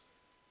surface.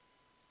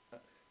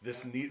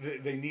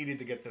 They needed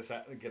to get this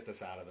out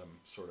of them,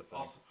 sort of thing."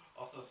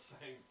 Also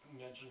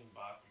mentioning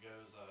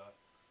Bakugo's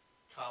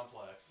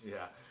complex.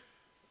 Yeah.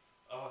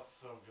 Oh, it's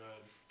so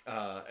good.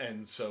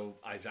 And so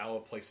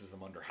Aizawa places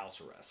them under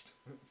house arrest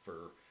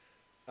for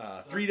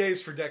 3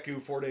 days for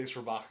Deku, 4 days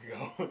for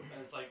Bakugo. And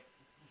it's like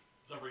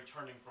they're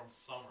returning from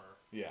summer.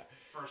 Yeah.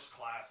 First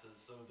classes,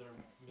 so they're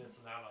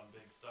missing out on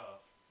big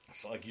stuff.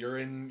 It's like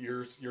you're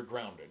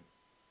grounded,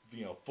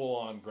 full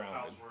on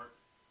grounded, Housework.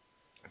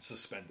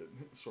 suspended,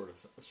 sort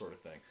of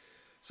thing.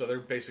 So they're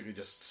basically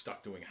just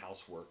stuck doing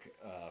housework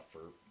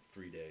for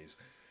 3 days.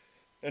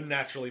 And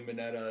naturally,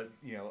 Mineta,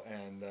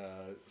 and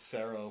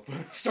Sero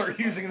start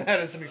using that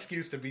as an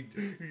excuse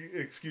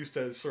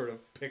to sort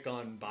of pick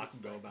on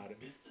Bakugo about it.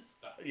 Business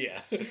stuff.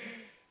 Yeah.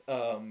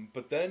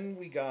 But then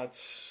we got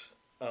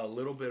a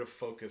little bit of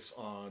focus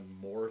on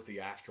more of the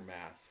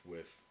aftermath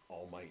with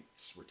All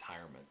Might's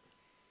retirement.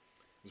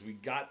 Because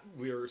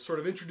we were sort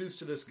of introduced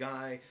to this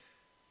guy.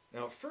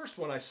 Now, at first,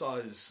 when I saw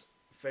his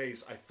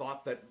face, I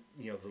thought that,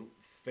 the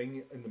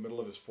thing in the middle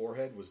of his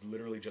forehead was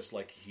literally just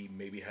like he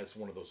maybe has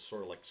one of those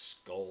sort of like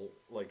skull,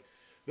 like,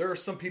 there are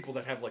some people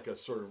that have like a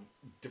sort of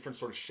different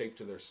sort of shape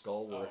to their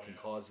skull where it can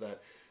cause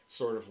that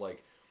sort of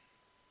like,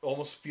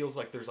 almost feels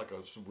like there's like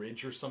a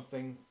ridge or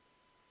something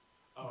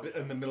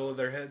in the middle of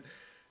their head.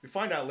 We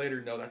find out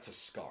later, no, that's a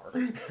scar.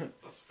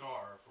 A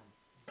scar from...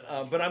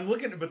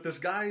 But this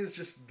guy is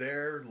just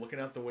there looking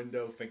out the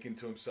window, thinking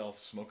to himself,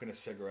 smoking a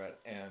cigarette,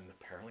 and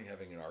apparently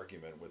having an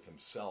argument with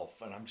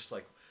himself. And I'm just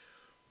like,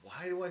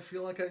 why do I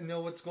feel like I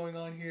know what's going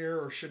on here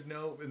or should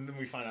know? And then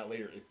we find out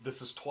later,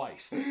 this is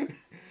Twice.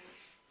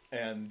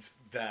 And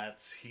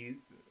that he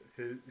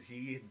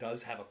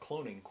does have a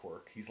cloning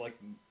quirk. He's like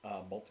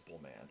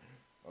Multiple Man,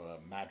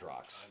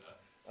 Madrox.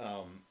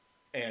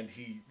 And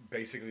he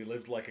basically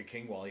lived like a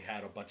king while he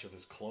had a bunch of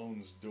his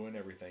clones doing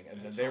everything.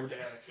 And then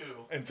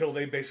until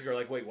they basically are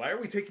like, wait, why are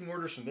we taking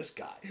orders from this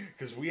guy?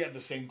 Because we have the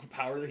same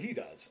power that he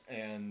does.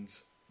 And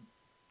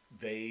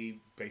they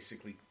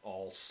basically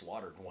all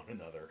slaughtered one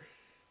another.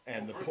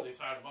 And first they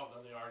tied him up,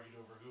 then they argued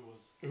over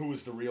who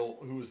was the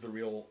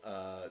real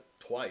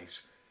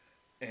Twice.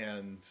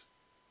 And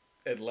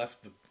it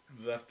left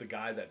the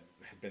guy that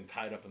had been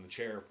tied up in the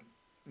chair,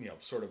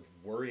 sort of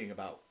worrying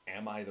about,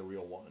 am I the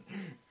real one?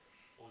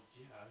 Well,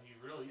 yeah, he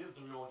really is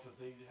the real one because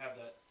they have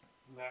that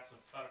massive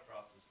cut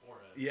across his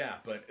forehead. Yeah,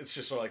 but it's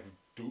just sort of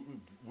like,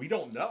 we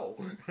don't know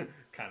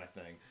kind of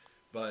thing.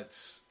 But,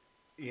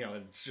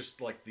 it's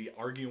just like the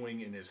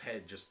arguing in his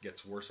head just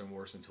gets worse and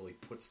worse until he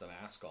puts the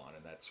mask on,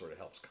 and that sort of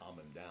helps calm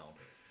him down.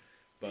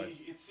 But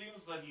it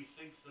seems that he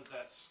thinks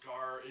that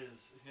scar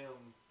is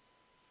him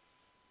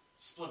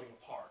splitting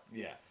apart.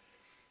 Yeah.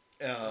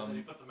 And then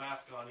he put the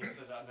mask on, he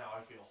said, now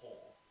I feel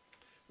whole.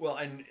 Well,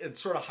 and it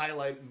sort of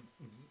highlighted,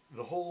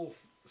 the whole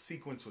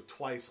sequence with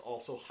Twice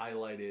also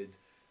highlighted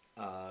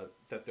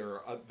that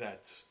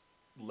that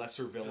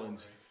lesser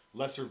villains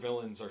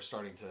are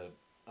starting to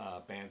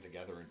band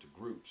together into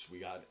groups.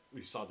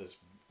 We saw this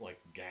like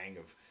gang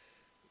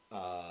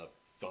of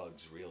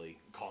thugs, really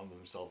calling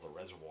themselves the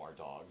Reservoir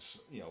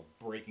Dogs,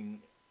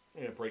 breaking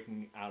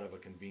out of a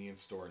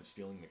convenience store and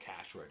stealing the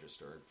cash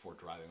register before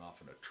driving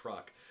off in a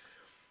truck.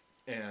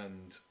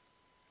 And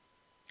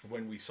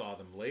when we saw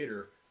them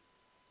later,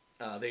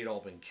 they'd all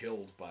been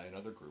killed by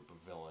another group of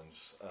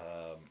villains.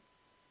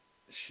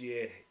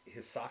 Shie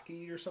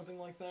Hisaki or something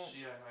like that?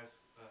 Damn it. I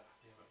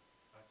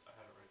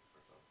had it right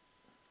the first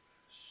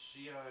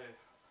time.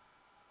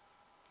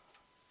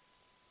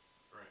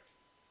 Frick.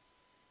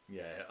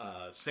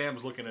 Yeah,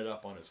 Sam's looking it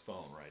up on his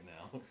phone right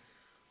now.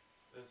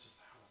 It's just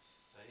how to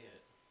say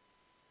it.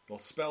 Well,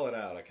 spell it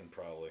out, I can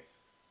probably.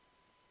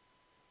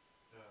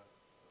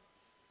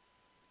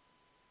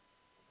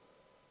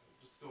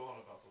 Just go on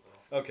about something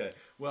else. Okay,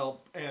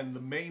 well, and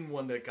the main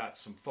one that got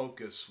some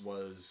focus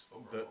was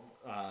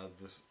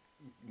this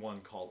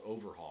one called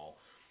Overhaul.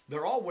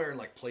 They're all wearing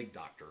like Plague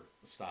Doctor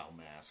style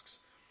masks.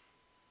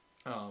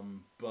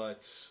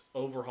 But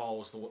Overhaul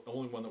was the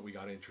only one that we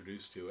got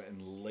introduced to,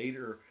 and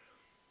later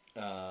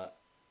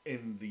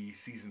in the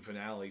season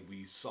finale,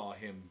 we saw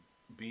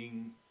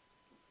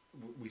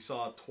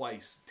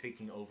Twice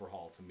taking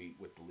Overhaul to meet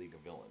with the League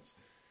of Villains.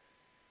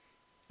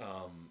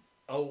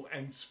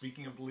 And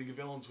speaking of the League of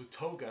Villains with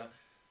Toga,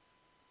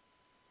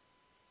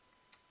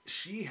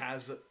 she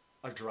has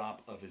a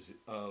drop of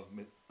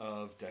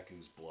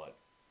Deku's blood,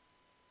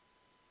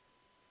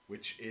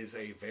 which is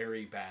a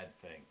very bad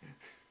thing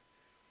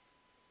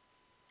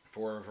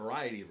for a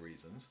variety of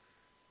reasons,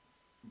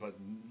 but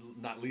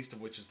not least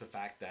of which is the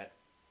fact that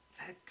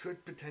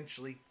could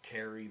potentially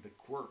carry the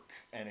quirk,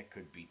 and it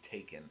could be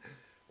taken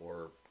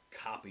or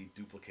copied,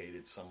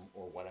 duplicated some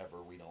or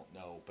whatever. We don't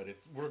know, but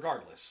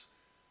regardless,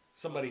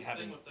 somebody the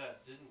having thing with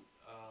that didn't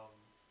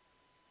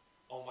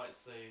All Might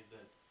say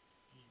that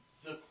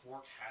the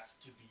quirk has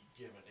to be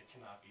given; it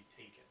cannot be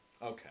taken.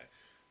 Okay,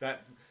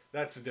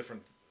 that's a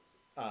different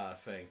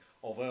thing.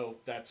 Although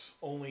that's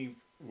only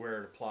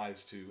where it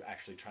applies to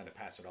actually trying to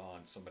pass it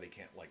on. Somebody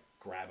can't like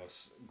grab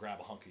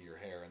a hunk of your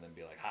hair and then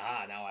be like,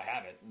 "Ha, now I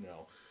have it."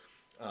 No,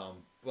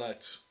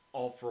 but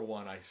All For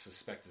One, I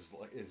suspect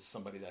is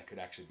somebody that could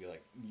actually be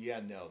like, "Yeah,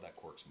 no, that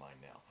quirk's mine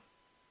now.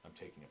 I'm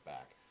taking it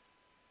back."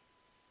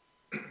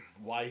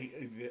 Why?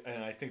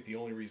 And I think the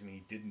only reason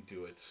he didn't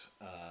do it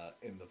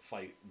in the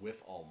fight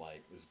with All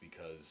Might was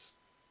because,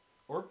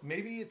 or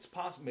maybe it's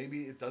possible.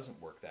 Maybe it doesn't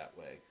work that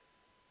way.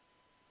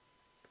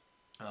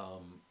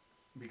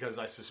 Because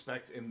I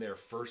suspect in their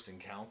first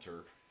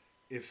encounter,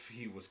 if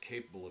he was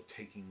capable of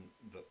taking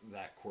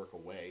that quirk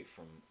away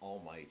from All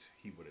Might,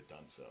 he would have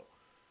done so.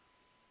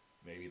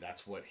 Maybe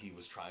that's what he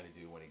was trying to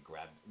do when he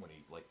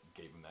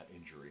gave him that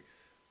injury.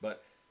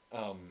 But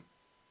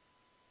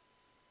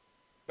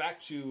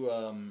back to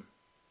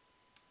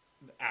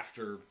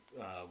after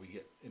we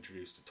get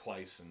introduced to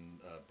Twice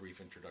and a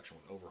brief introduction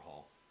with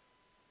Overhaul.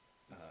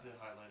 It's still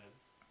highlighted.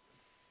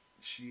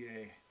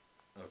 Shie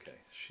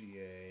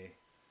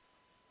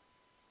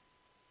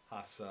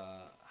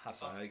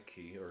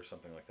Hasaiki or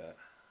something like that.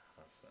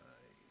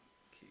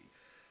 Hasaiki.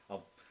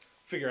 I'll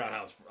figure out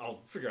how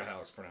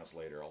it's pronounced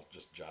later. I'll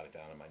just jot it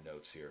down in my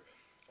notes here.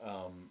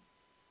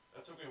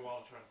 That took me a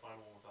while to try to find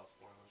one without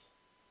spoilers.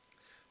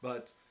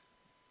 But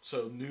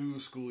so new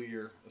school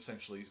year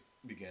essentially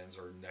begins,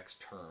 or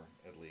next term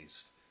at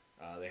least.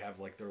 They have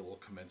like their little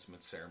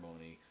commencement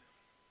ceremony,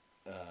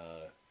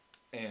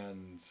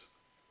 and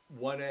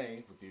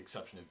 1A, with the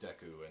exception of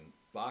Deku and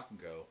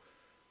Bakugo,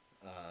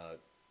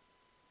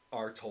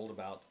 are told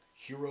about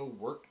hero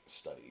work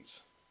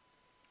studies,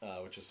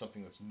 which is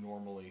something that's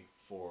normally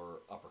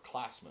for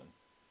upperclassmen.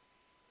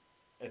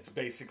 It's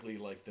basically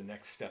like the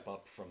next step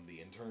up from the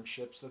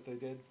internships that they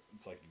did.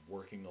 It's like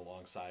working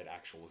alongside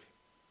actual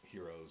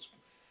heroes,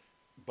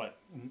 but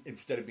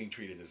instead of being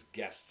treated as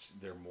guests,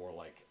 they're more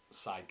like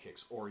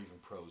sidekicks or even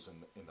pros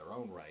in their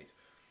own right.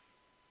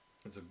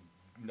 It's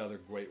another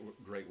great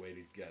way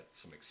to get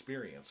some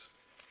experience.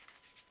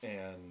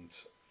 And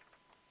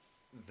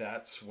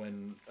that's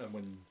when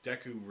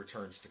Deku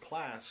returns to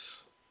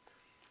class,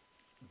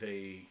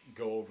 they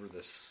go over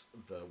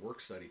the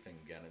work study thing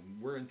again,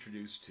 and we're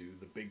introduced to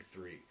the big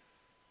three,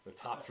 the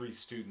top three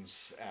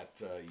students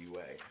at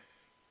UA,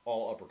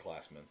 all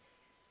upperclassmen.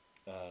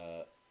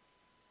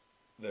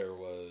 There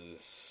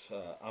was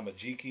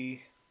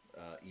Amajiki,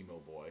 emo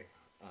boy.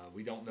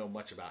 We don't know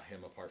much about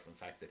him apart from the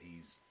fact that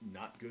he's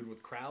not good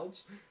with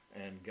crowds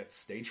and gets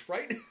stage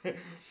fright.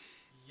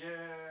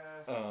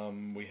 Yeah.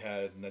 We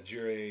had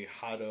Najiri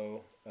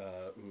Hado,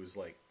 who's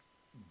like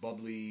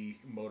bubbly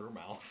motor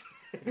mouth.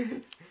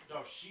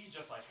 No, she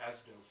just like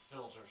has no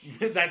filter.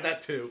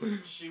 That too.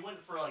 She went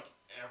for like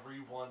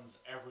everyone's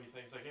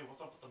everything. It's like, hey,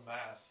 what's up with the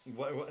mask?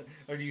 What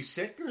are you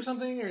sick or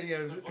something? Or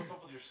what's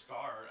up with your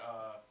scar?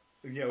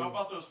 You know, how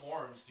about those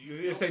horns? Do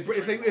you if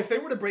they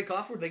were to break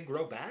off, would they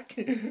grow back?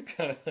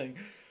 Kind of thing.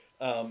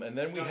 And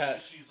then we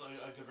had she's like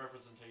a good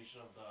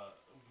representation of the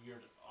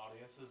weird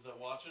audiences that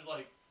watch it.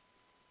 Like,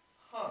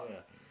 huh? Yeah.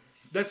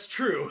 That's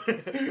true. Like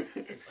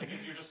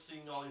if you're just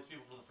seeing all these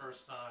people for the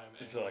first time,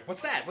 and so like,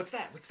 what's that? What's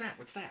that? What's that?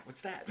 What's that?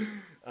 What's that?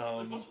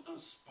 Like, what's with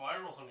those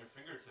spirals on your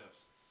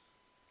fingertips?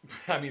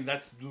 I mean,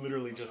 that's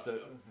literally just a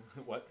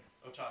what?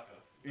 Ochaka.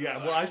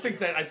 Yeah, well, I think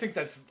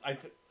that's.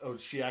 Oh,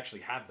 she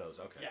actually had those.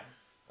 Okay. Yeah.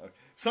 Okay.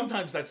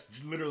 Sometimes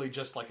that's literally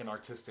just like an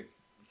artistic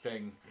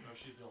thing. No,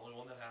 she's the only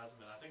one that has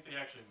them, and I think they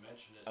actually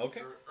mentioned it.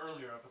 Okay. In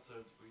earlier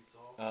episodes we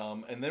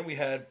saw. And then we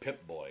had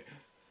Pip-Boy,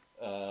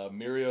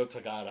 Mirio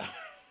Tagada.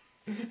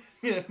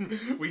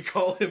 We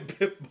call him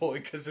Pip-Boy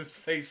because his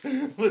face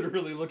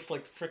literally looks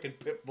like the frickin'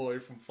 Pip-Boy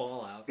from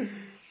Fallout.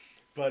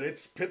 But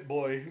it's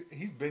Pip-Boy.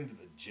 He's been to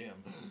the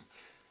gym.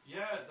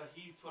 Yeah, that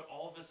he put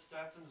all of his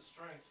stats into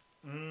strength.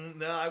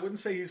 No, I wouldn't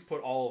say he's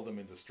put all of them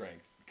into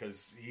strength.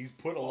 Because he's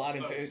put a lot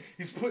into.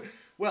 He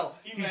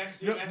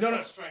maxed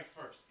out strength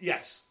first.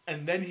 Yes,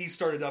 and then he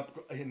started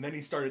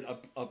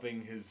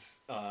upping his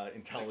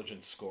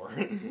intelligence score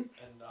and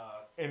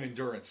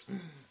endurance and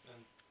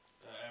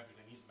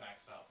everything. He's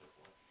maxed out.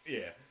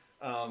 Yeah,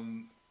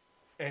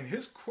 and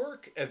his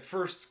quirk at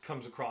first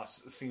comes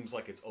across seems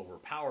like it's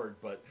overpowered,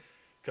 but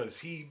because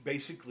he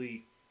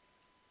basically,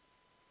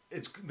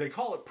 they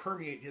call it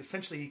permeate.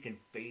 Essentially, he can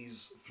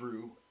phase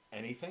through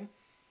anything.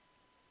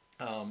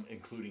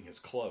 Including his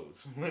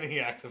clothes when he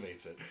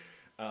activates it,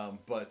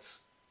 but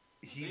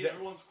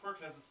everyone's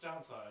quirk has its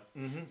downside.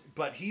 Mm-hmm.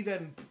 But he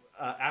then,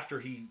 after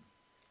he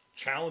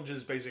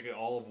challenges basically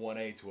all of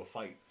 1A to a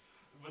fight,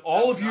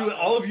 all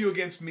of you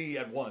against me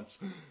at once,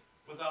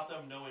 without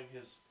them knowing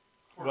his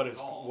quirk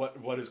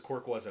what his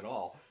quirk was at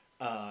all,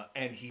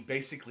 and he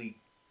basically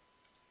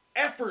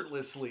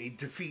effortlessly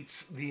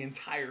defeats the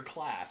entire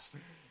class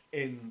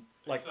in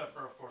except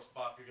for of course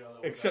Bakugo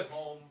that was at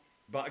home.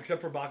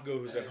 Except for Bakugo,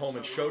 who's at home,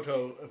 and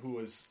Shoto, who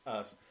was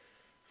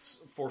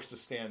forced to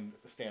stand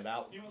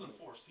out. He wasn't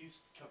forced.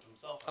 He's kept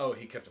himself out. Oh,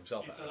 he kept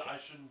himself He out. said, Okay. I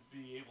shouldn't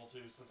be able to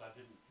since I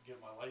didn't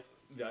get my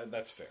license. Yeah,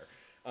 that's fair.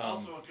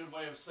 Also a good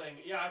way of saying,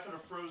 yeah, I could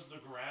have froze the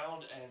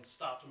ground and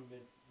stopped him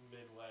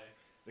midway.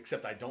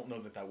 Except I don't know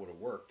that would have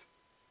worked.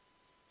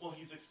 Well,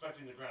 he's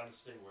expecting the ground to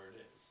stay where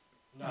it is.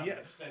 Not Yeah, an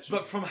extension.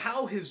 but from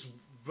how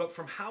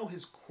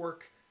his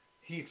quirk,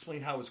 he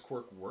explained how his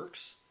quirk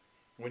works.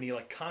 When he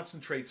like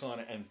concentrates on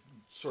it and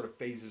sort of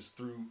phases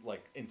through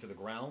like into the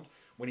ground,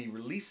 when he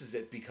releases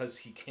it because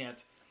he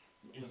can't,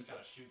 he just kind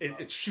of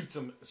shoots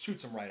it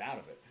shoots him right out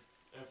of it.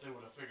 And if they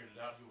would have figured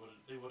it out,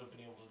 they would have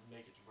been able to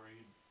make it to where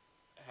he'd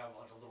have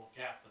like a little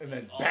gap. And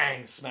then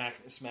bang,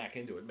 smack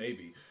into it,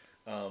 maybe.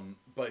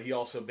 But he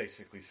also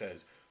basically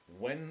says,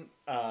 when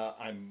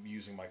I'm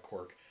using my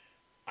quirk,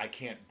 I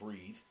can't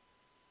breathe,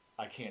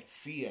 I can't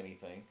see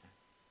anything,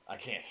 I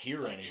can't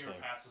hear anything. Air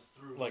passes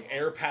through. Like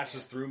air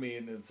passes through me,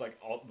 and it's like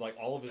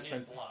all of his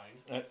senses,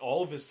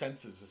 all of his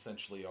senses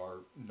essentially are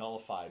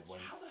nullified when.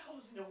 So how the hell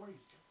does he know where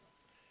he's going?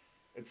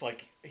 It's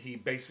like he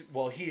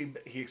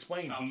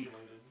explained Calculated.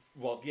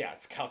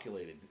 it's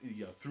calculated.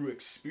 Through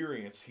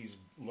experience, he's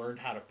learned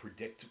how to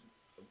predict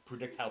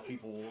how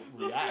people will react.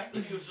 The fact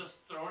that he was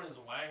just throwing his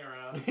wang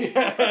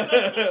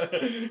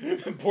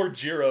around. Poor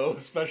Jiro,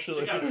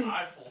 especially. He got an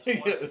eyeful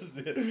twice.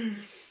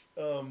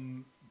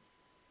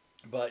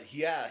 But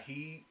yeah,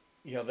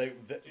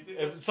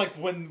 it's like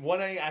when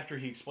 1A, after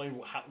he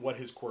explained what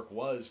his quirk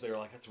was, they were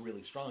like, "That's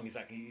really strong." He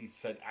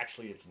said,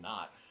 "Actually, it's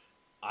not.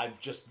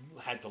 I've just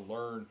had to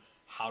learn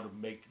how to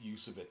make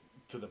use of it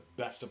to the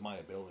best of my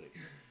ability."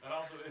 And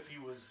also, if he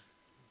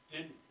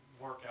didn't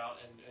work out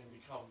and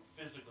become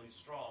physically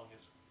strong,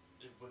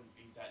 it wouldn't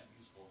be that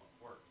useful of a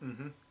quirk.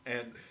 Mm-hmm.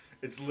 And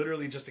it's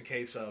literally just a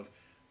case of,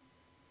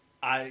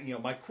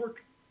 my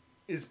quirk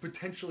is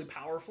potentially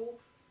powerful,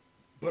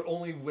 but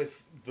only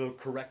with the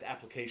correct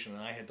application,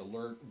 and I had to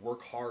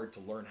work hard to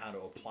learn how to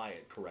apply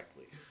it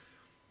correctly.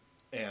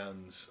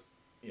 And,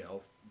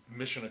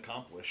 mission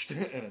accomplished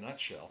in a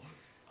nutshell.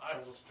 I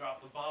almost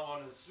dropped the bomb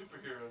on his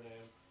superhero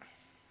name.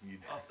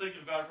 I was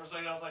thinking about it for a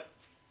second. I was like,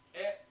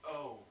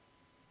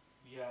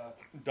 yeah.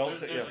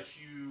 There's a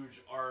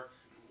huge arc.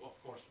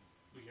 Of course,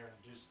 we are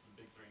introduced to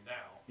the Big Three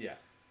now. Yeah.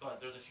 But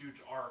there's a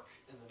huge arc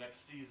in the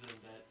next season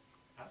that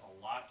has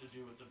a lot to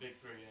do with the Big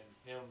Three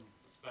and him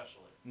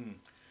especially. Mm.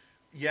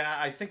 Yeah,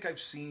 I think I've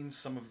seen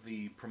some of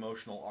the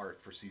promotional art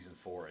for season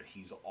 4, and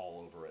he's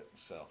all over it.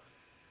 So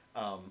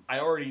I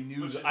already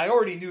knew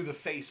the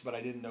face, but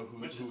I didn't know who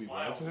he was. Which is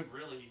why I was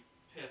really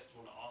pissed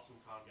when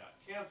AwesomeCon got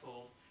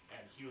canceled,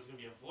 and he was going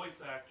to be a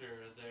voice actor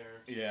there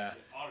to get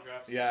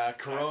autographs. Yeah,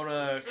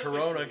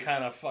 Corona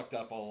kind of fucked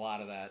up a lot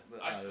of that.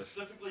 I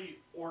specifically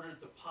ordered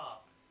the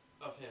pop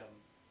of him,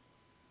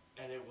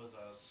 and it was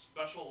a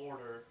special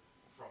order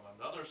from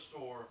another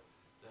store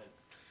that...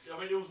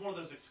 it was one of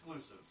those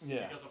exclusives.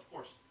 Yeah. Because, of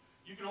course,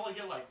 you can only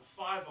get,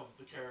 5 of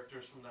the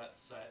characters from that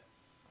set,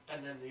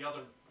 and then the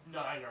other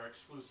 9 are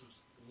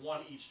exclusives,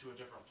 one each to a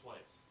different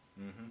place.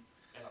 Mm-hmm.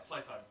 And a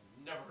place I've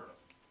never heard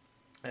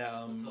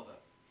of until then.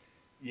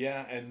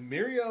 Yeah, and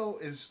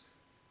Mirio is...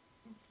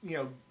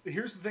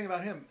 here's the thing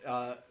about him,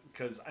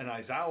 and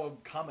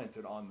Aizawa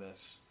commented on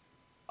this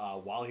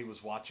while he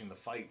was watching the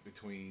fight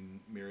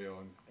between Mirio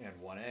and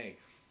 1A.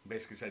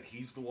 Basically said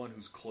he's the one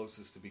who's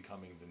closest to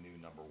becoming the new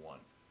number 1.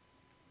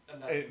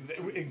 And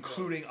that's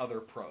including other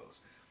pros,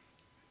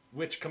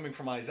 which coming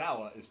from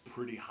Aizawa is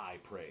pretty high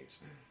praise,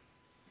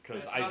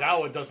 because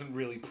Aizawa doesn't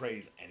really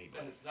praise anybody.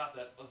 And it's not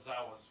that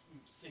Aizawa's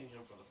seeing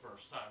him for the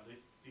first time.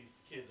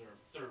 These kids are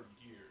third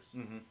years,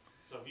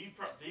 so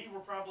they were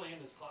probably in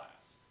his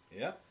class.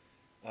 Yeah.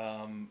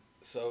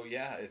 So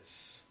yeah,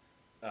 it's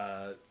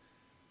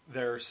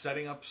they're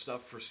setting up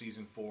stuff for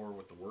season 4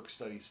 with the work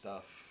study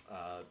stuff.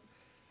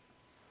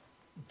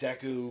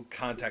 Deku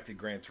contacted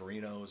Gran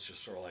Torino. It's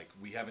just sort of like,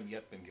 we haven't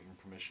yet been given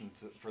permission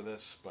for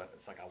this, but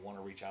it's like, I want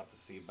to reach out to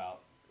see about,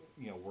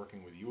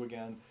 working with you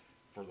again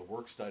for the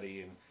work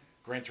study. And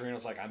Gran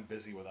Torino's like, I'm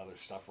busy with other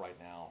stuff right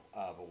now,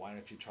 but why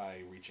don't you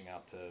try reaching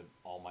out to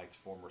All Might's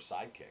former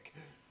sidekick?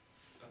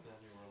 And then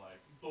you were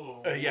like,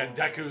 boom.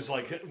 Deku's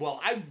like,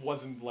 well, I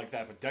wasn't like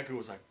that, but Deku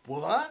was like,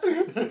 what? No,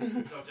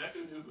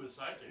 Deku knew who his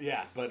sidekick was.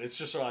 Yeah, but it's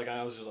just sort of like,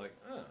 I was just like,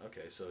 oh,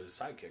 okay, so his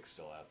sidekick's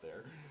still out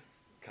there.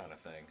 Kind of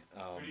thing.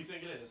 Who do you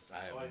think it is? I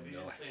have you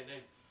didn't say a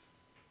name.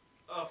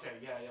 Okay,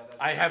 yeah.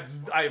 I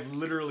have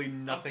literally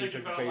nothing to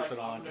base it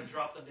on. I'm going to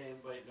drop the name,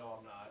 but no,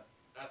 I'm not.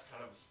 That's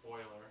kind of a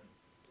spoiler.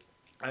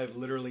 I have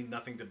literally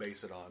nothing to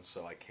base it on,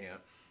 so I can't.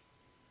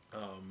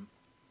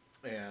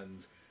 And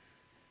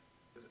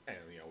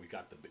we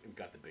got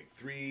the big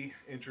 3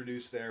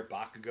 introduced there.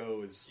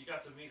 Bakugo is. You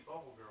got to meet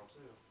Bubble Girl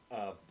too.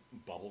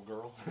 Bubble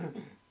Girl.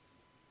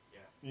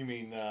 Yeah. You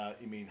mean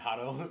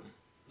Hato?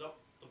 Nope,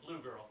 the blue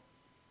girl.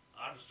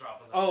 I'm just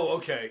dropping that. Oh,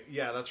 okay.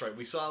 Yeah, that's right.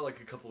 We saw a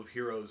couple of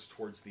heroes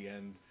towards the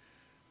end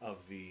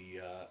of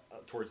the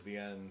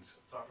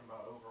Talking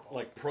about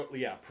Overhaul.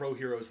 Pro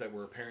heroes that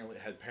were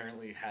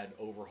apparently had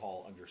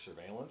Overhaul under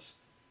surveillance,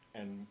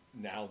 and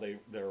now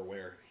they're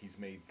aware he's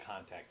made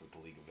contact with the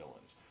League of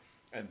Villains.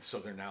 and so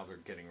they're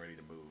getting ready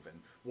to move.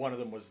 And one of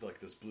them was like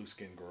this blue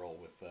skin girl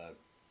with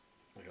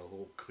like a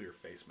little clear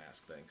face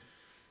mask thing.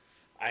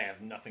 I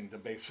have nothing to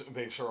base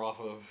her off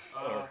of.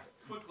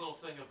 Quick little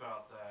thing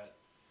about that.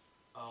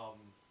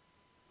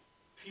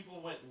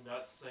 People went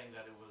nuts saying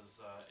that it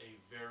was a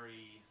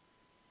very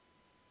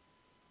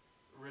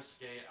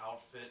risque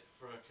outfit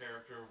for a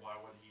character. Why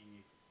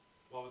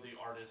would the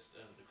artist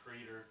and the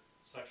creator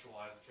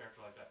sexualize a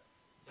character like that?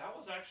 That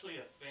was actually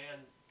a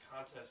fan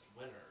contest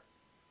winner.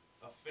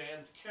 A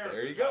fan's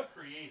character got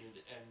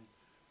created, and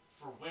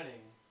for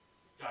winning,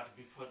 got to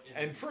be put in.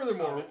 And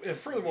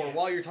furthermore,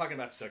 while you're talking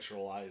about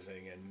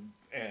sexualizing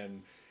and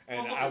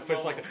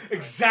outfits like that,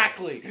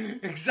 exactly.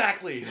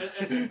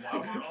 And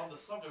while we're on the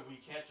subject, we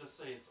can't just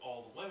say it's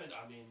all the women.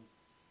 I mean,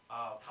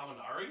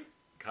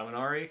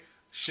 Kaminari,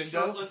 Shindo,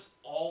 shirtless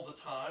all the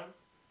time.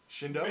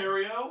 Shindo,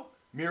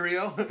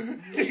 Mirio.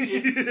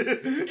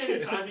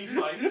 Anytime he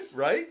fights,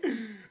 right?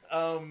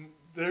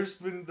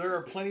 There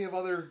are plenty of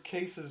other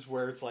cases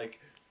where it's like,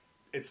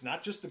 it's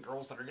not just the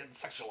girls that are getting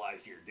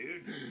sexualized here,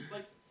 dude.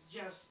 Like,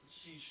 yes,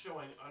 she's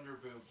showing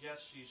underboob.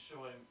 Yes, she's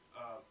showing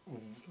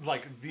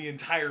like the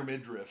entire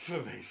midriff,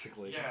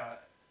 basically. Yeah,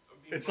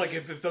 it's like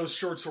if those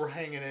shorts were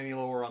hanging any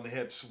lower on the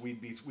hips, we'd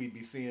be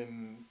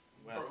seeing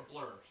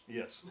blurs.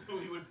 Yes,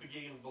 we would be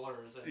getting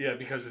blurs. And yeah,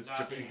 because it's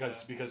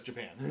because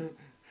Japan, and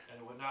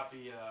it would not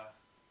be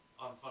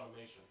on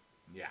Funimation.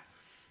 Yeah.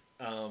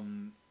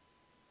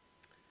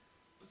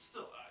 But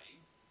still, I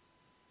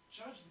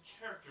judge the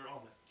character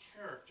on the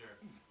character,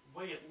 the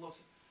way it looks.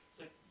 It's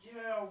like,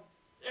 yeah,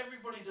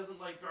 everybody doesn't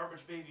like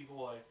Garbage Baby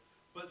Boy,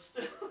 but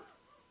still.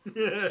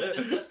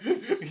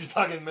 You're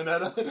talking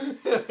Mineta?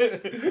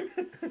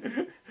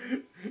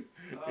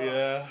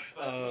 Yeah.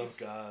 Oh,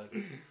 God.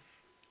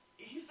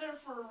 He's there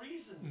for a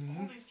reason.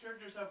 Mm-hmm. All these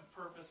characters have a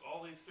purpose.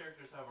 All these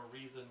characters have a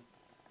reason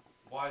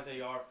why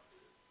they are.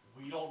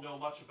 We don't know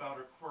much about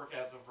her quirk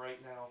as of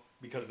right now.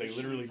 Because they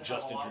literally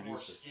just introduced her. Have a lot more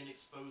skin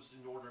exposed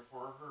in order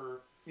for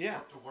her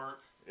to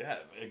work. Yeah,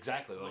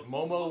 exactly. Like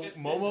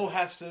Momo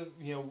has to,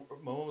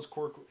 Momo's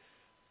quirk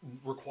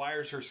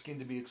requires her skin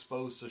to be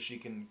exposed so she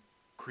can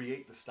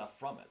create the stuff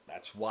from it.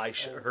 That's why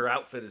her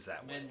outfit is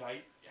that way.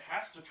 Midnight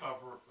has to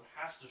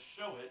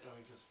show it,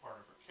 because part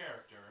of her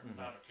character,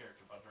 not her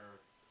character, but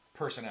her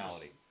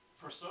personality.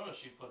 Persona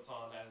she puts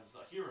on as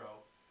a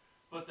hero.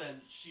 But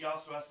then she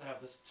also has to have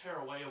this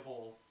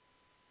tear-awayable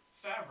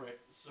fabric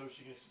so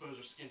she can expose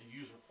her skin to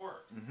use her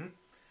quirk. Mm-hmm.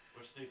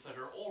 Which they said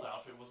her old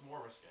outfit was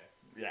more risque.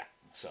 Yeah,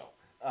 so.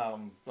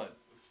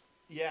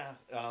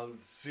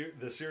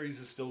 The series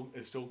is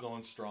still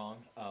going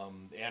strong.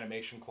 The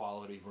animation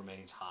quality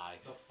remains high.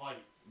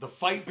 The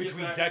fight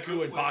between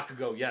Deku and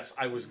Bakugo. Yes,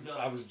 I was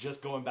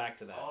just going back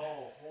to that.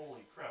 Oh,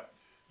 holy crap!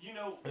 When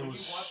you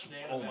watch an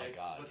anime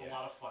with a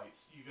lot of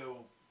fights,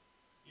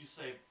 you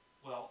say,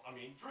 well,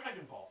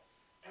 Dragon Ball.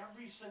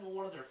 Every single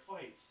one of their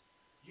fights,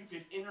 you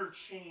could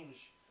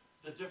interchange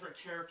the different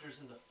characters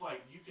in the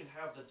fight. You can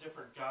have the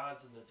different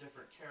gods and the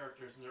different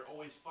characters, and they're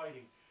always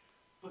fighting.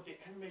 But the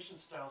animation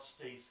style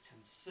stays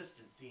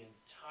consistent the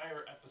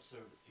entire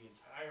episode, the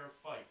entire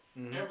fight.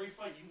 Mm-hmm. Every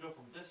fight, you can go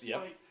from this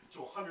fight to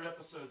 100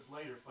 episodes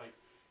later fight.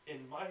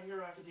 In My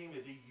Hero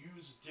Academia, they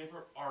use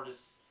different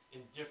artists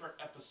in different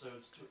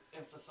episodes to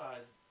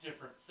emphasize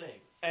different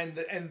things. And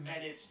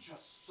it's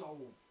just so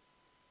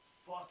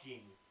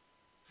fucking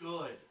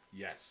good.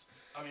 Yes.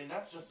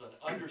 That's just an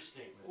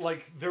understatement.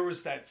 Like there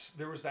was that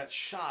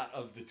shot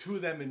of the two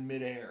of them in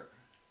midair,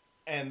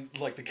 and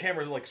like the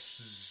camera like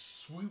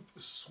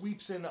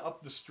sweeps in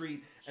up the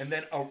street and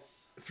then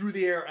through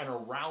the air and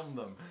around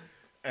them,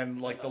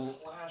 and like the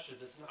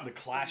clashes. It's not the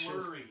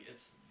clashes. Blurry.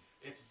 It's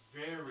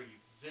very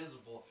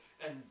visible,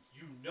 and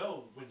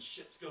when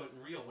shit's going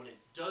real, when it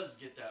does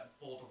get that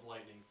bolt of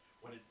lightning.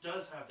 When it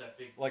does have that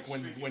big... Like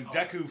when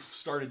Deku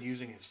started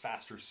using his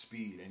faster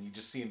speed, and you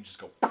just see him just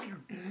go...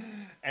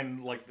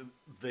 And like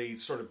they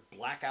sort of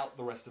black out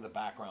the rest of the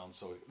background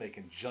so they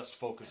can just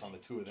focus on the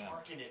two of them.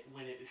 Darken it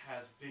when it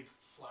has big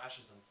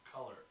flashes of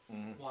color.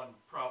 Mm-hmm. One,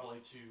 probably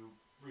to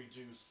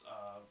reduce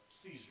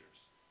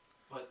seizures.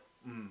 But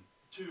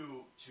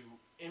to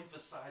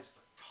emphasize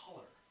the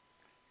color.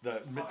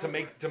 To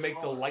make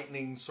the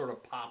lightning sort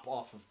of pop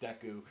off of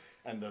Deku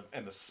and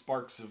the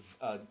sparks of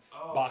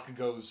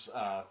Bakugo's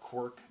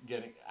quirk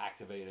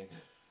activating.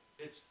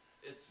 It's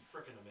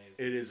freaking amazing.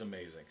 It is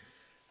amazing.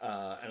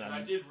 And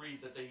I did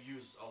read that they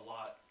used a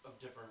lot of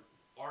different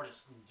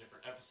artists in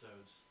different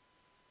episodes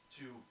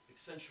to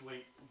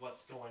accentuate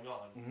what's going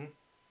on. Mm-hmm.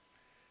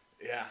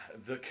 Yeah,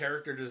 the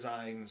character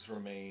designs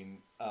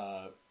remain.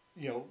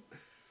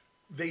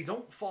 They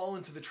don't fall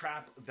into the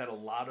trap that a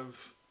lot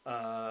of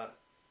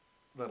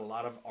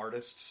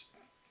artists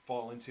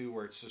fall into,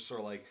 where it's just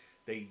sort of like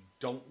they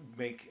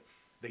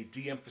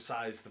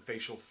de-emphasize the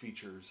facial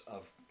features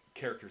of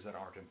characters that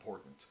aren't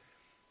important.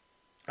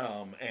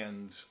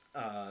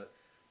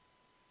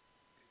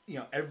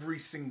 Every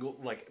single,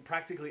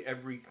 practically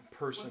every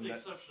person, with the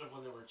exception of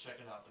when they were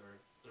checking out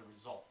their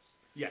results.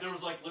 Yes. There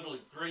was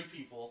literally gray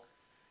people,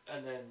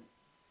 and then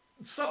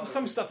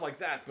some stuff like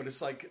that, but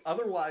it's like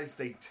otherwise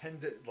they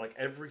tend to like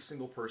every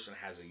single person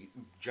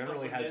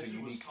generally has a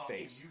unique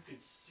face. You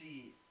could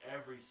see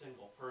every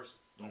single person.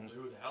 Don't know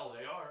who the hell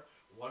they are.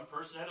 One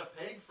person had a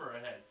peg for a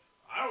head.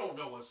 I don't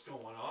know what's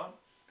going on.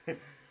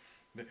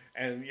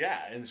 And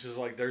it's just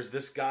like there's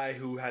this guy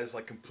who has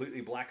like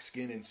completely black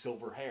skin and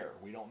silver hair.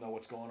 We don't know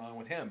what's going on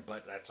with him,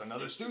 but that's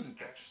another student.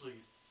 He's actually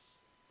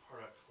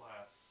part of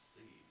Class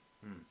C.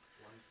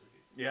 1C.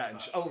 Yeah, and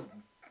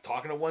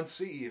talking to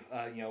 1C,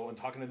 and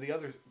talking to the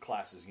other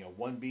classes,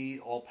 1B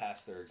all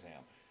passed their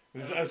exam.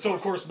 So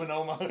of course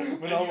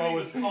Monoma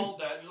was called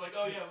that. You're like,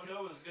 oh yeah,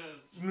 Monoma's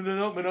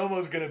gonna.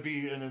 Monoma's gonna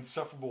be an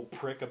insufferable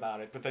prick about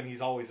it, but then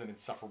he's always an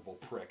insufferable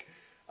prick.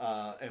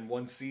 And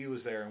 1C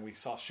was there, and we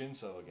saw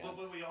Shinso again.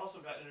 But we also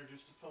got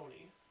introduced to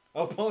Pony.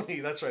 Oh, Pony,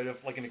 that's right,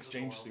 like an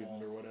exchange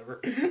student or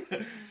whatever.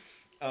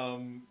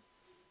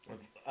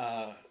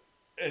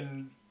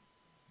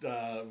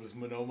 Was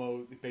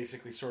Monomo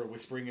basically sort of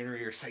whispering in her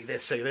ear, say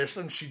this,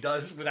 and she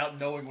does without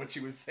knowing what she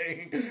was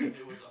saying.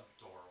 It was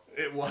adorable.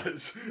 It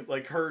was.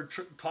 Like her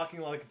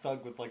talking like a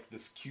thug with like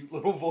this cute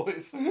little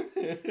voice.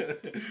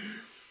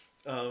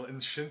 And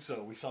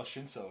Shinso, we saw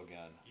Shinso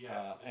again.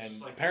 Yeah. And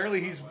like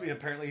apparently he's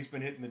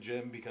been hitting the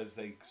gym because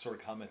they sort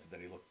of commented that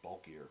he looked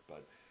bulkier,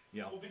 but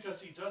Well,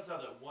 because he does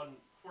have that one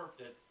quirk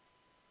that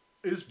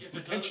is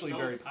potentially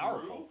very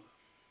powerful.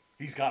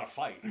 He's got to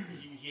fight.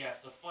 He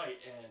has to fight,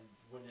 and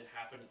when it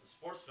happened at the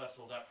sports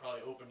festival, that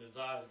probably opened his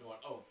eyes, going,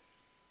 "Oh,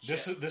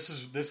 shit. This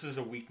is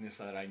a weakness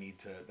that I need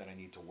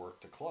to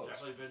work to close." He's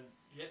definitely been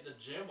hitting the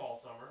gym all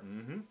summer.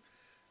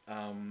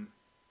 Mm-hmm.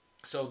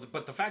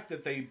 But the fact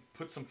that they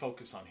put some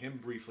focus on him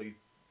briefly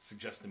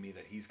suggests to me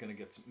that he's going to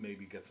get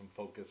some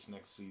focus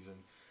next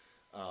season.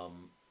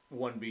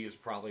 1B is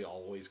probably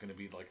always going to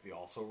be like the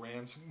also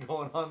rans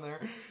going on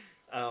there.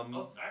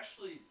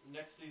 Actually,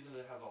 next season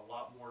it has a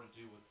lot more to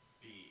do with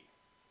B.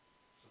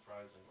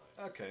 Surprisingly.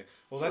 Okay.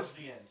 Well, Towards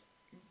the end.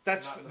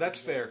 That's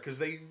fair because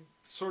they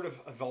sort of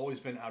have always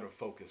been out of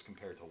focus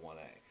compared to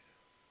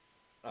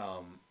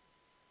 1A.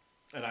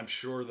 And I'm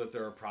sure that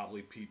there are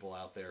probably people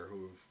out there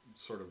who've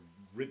sort of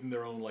written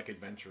their own like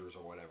adventures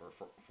or whatever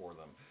for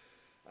them,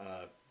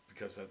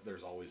 because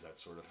there's always that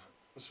sort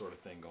of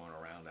thing going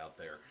around out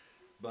there.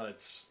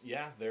 But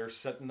yeah, they're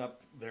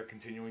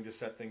continuing to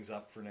set things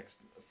up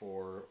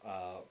for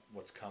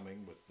what's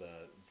coming with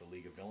the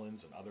League of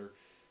Villains and other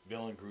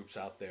villain groups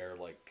out there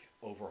like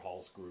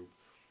Overhaul's group,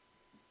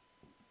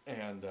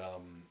 and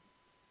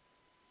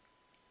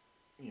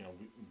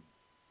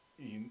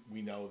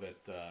we know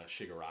that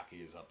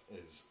Shigaraki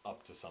is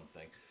up to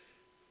something,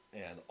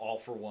 and All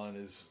For One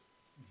is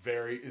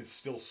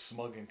still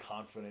smug and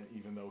confident,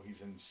 even though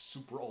he's in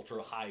super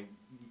ultra high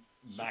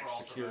max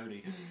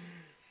security.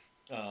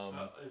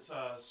 It's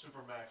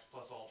Super Max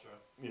plus Ultra.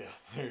 Yeah,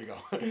 there you go.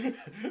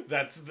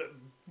 That's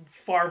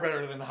far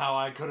better than how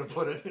I could have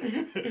put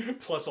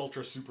it. Plus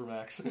Ultra Super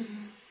Max.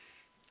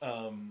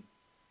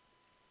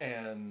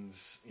 And,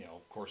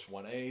 of course,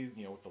 1A,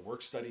 with the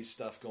work study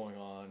stuff going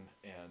on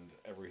and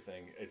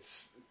everything, it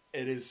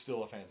is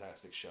still a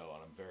fantastic show,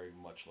 and I'm very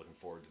much looking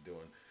forward to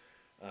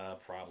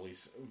probably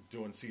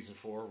doing season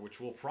 4,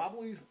 which we'll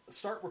probably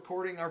start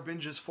recording our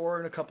binges for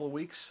in a couple of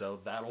weeks, so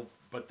that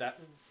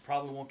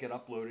probably won't get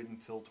uploaded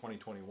until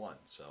 2021,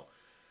 so.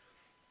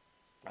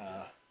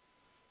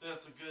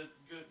 That's a good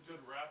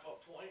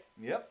wrap-up point.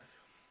 Yep.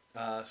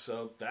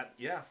 So that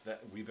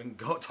we've been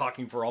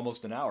talking for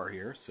almost an hour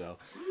here, so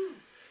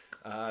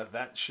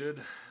that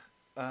should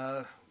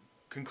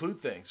conclude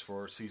things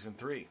for season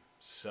 3.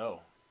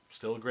 So,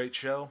 still a great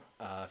show.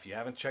 If you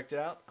haven't checked it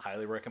out,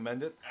 highly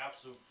recommend it.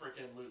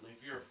 Absolutely.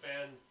 If you're a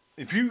fan,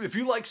 if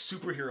you like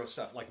superhero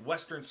stuff, like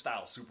Western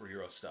style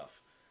superhero stuff,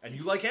 and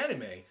you like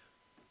anime,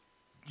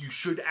 you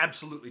should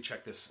absolutely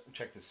check this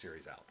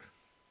series out.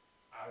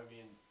 I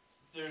mean,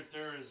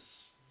 there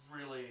is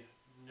really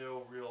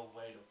no real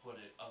way to put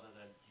it other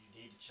than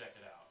you need to check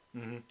it out.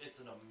 Mm-hmm. It's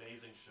an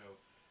amazing show.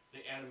 The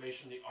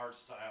animation, the art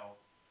style,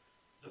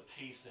 the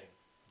pacing.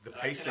 The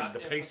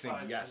pacing,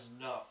 yes.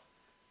 Enough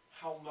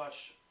how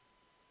much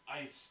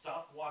I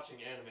stop watching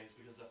animes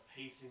because the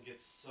pacing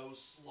gets so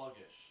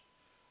sluggish,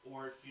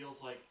 or it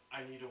feels like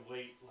I need to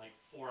wait like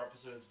 4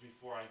 episodes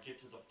before I get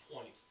to the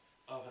point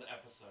of an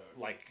episode.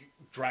 Like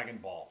Dragon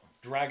Ball.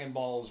 Dragon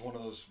Ball is one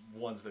of those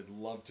ones that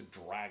love to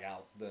drag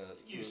out the...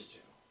 Used to.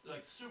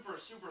 Like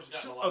Super's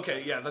gotten a lot okay,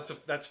 better. yeah,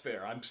 that's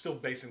fair. I'm still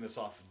basing this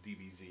off of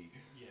DBZ.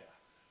 Yeah.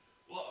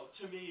 Well,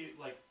 to me,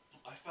 like,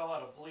 I fell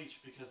out of Bleach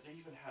because they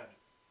even had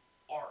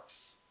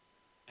arcs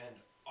and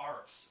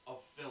arcs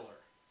of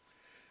filler.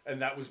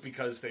 And that was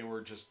because they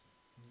were just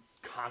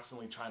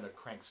constantly trying to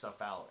crank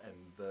stuff out, and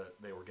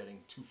they were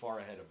getting too far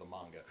ahead of the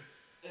manga.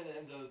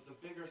 And the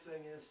bigger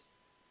thing is,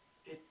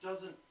 it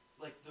doesn't,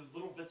 like, the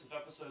little bits of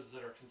episodes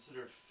that are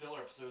considered filler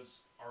episodes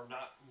are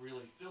not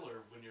really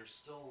filler when you're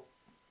still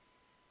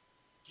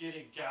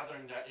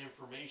gathering that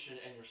information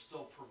and you're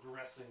still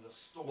progressing the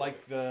story.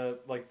 Like them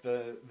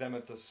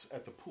at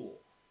the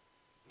pool.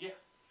 Yeah.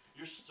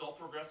 You're still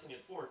progressing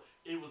it forward.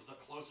 It was the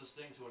closest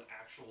thing to an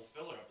actual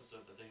filler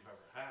episode that they've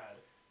ever had.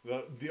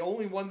 The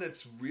only one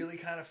that's really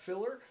kind of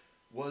filler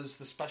was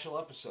the special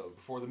episode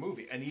before the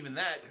movie, and even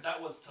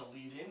that was to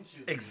lead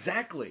into the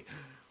exactly. movie.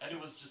 And it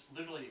was just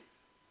literally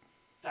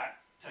that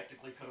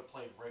technically could have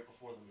played right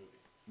before the movie.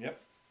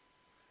 Yep.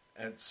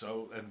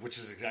 And which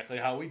is exactly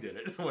how we did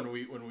it when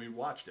we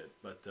watched it.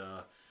 But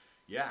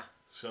yeah,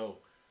 so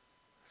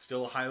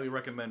still highly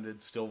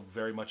recommended, still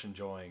very much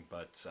enjoying,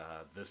 but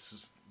this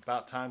is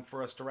about time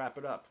for us to wrap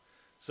it up.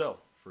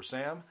 So, for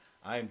Sam,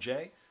 I am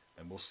Jay,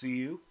 and we'll see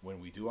you when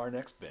we do our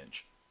next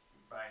binge.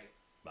 Bye.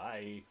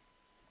 Bye.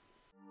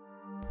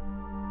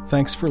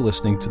 Thanks for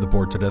listening to the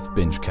Bored to Death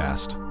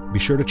Bingecast. Be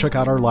sure to check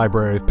out our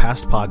library of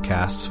past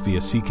podcasts via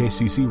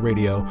CKCC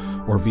Radio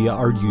or via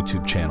our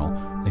YouTube channel,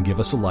 and give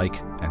us a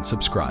like and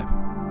subscribe.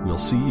 We'll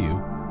see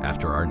you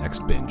after our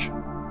next binge.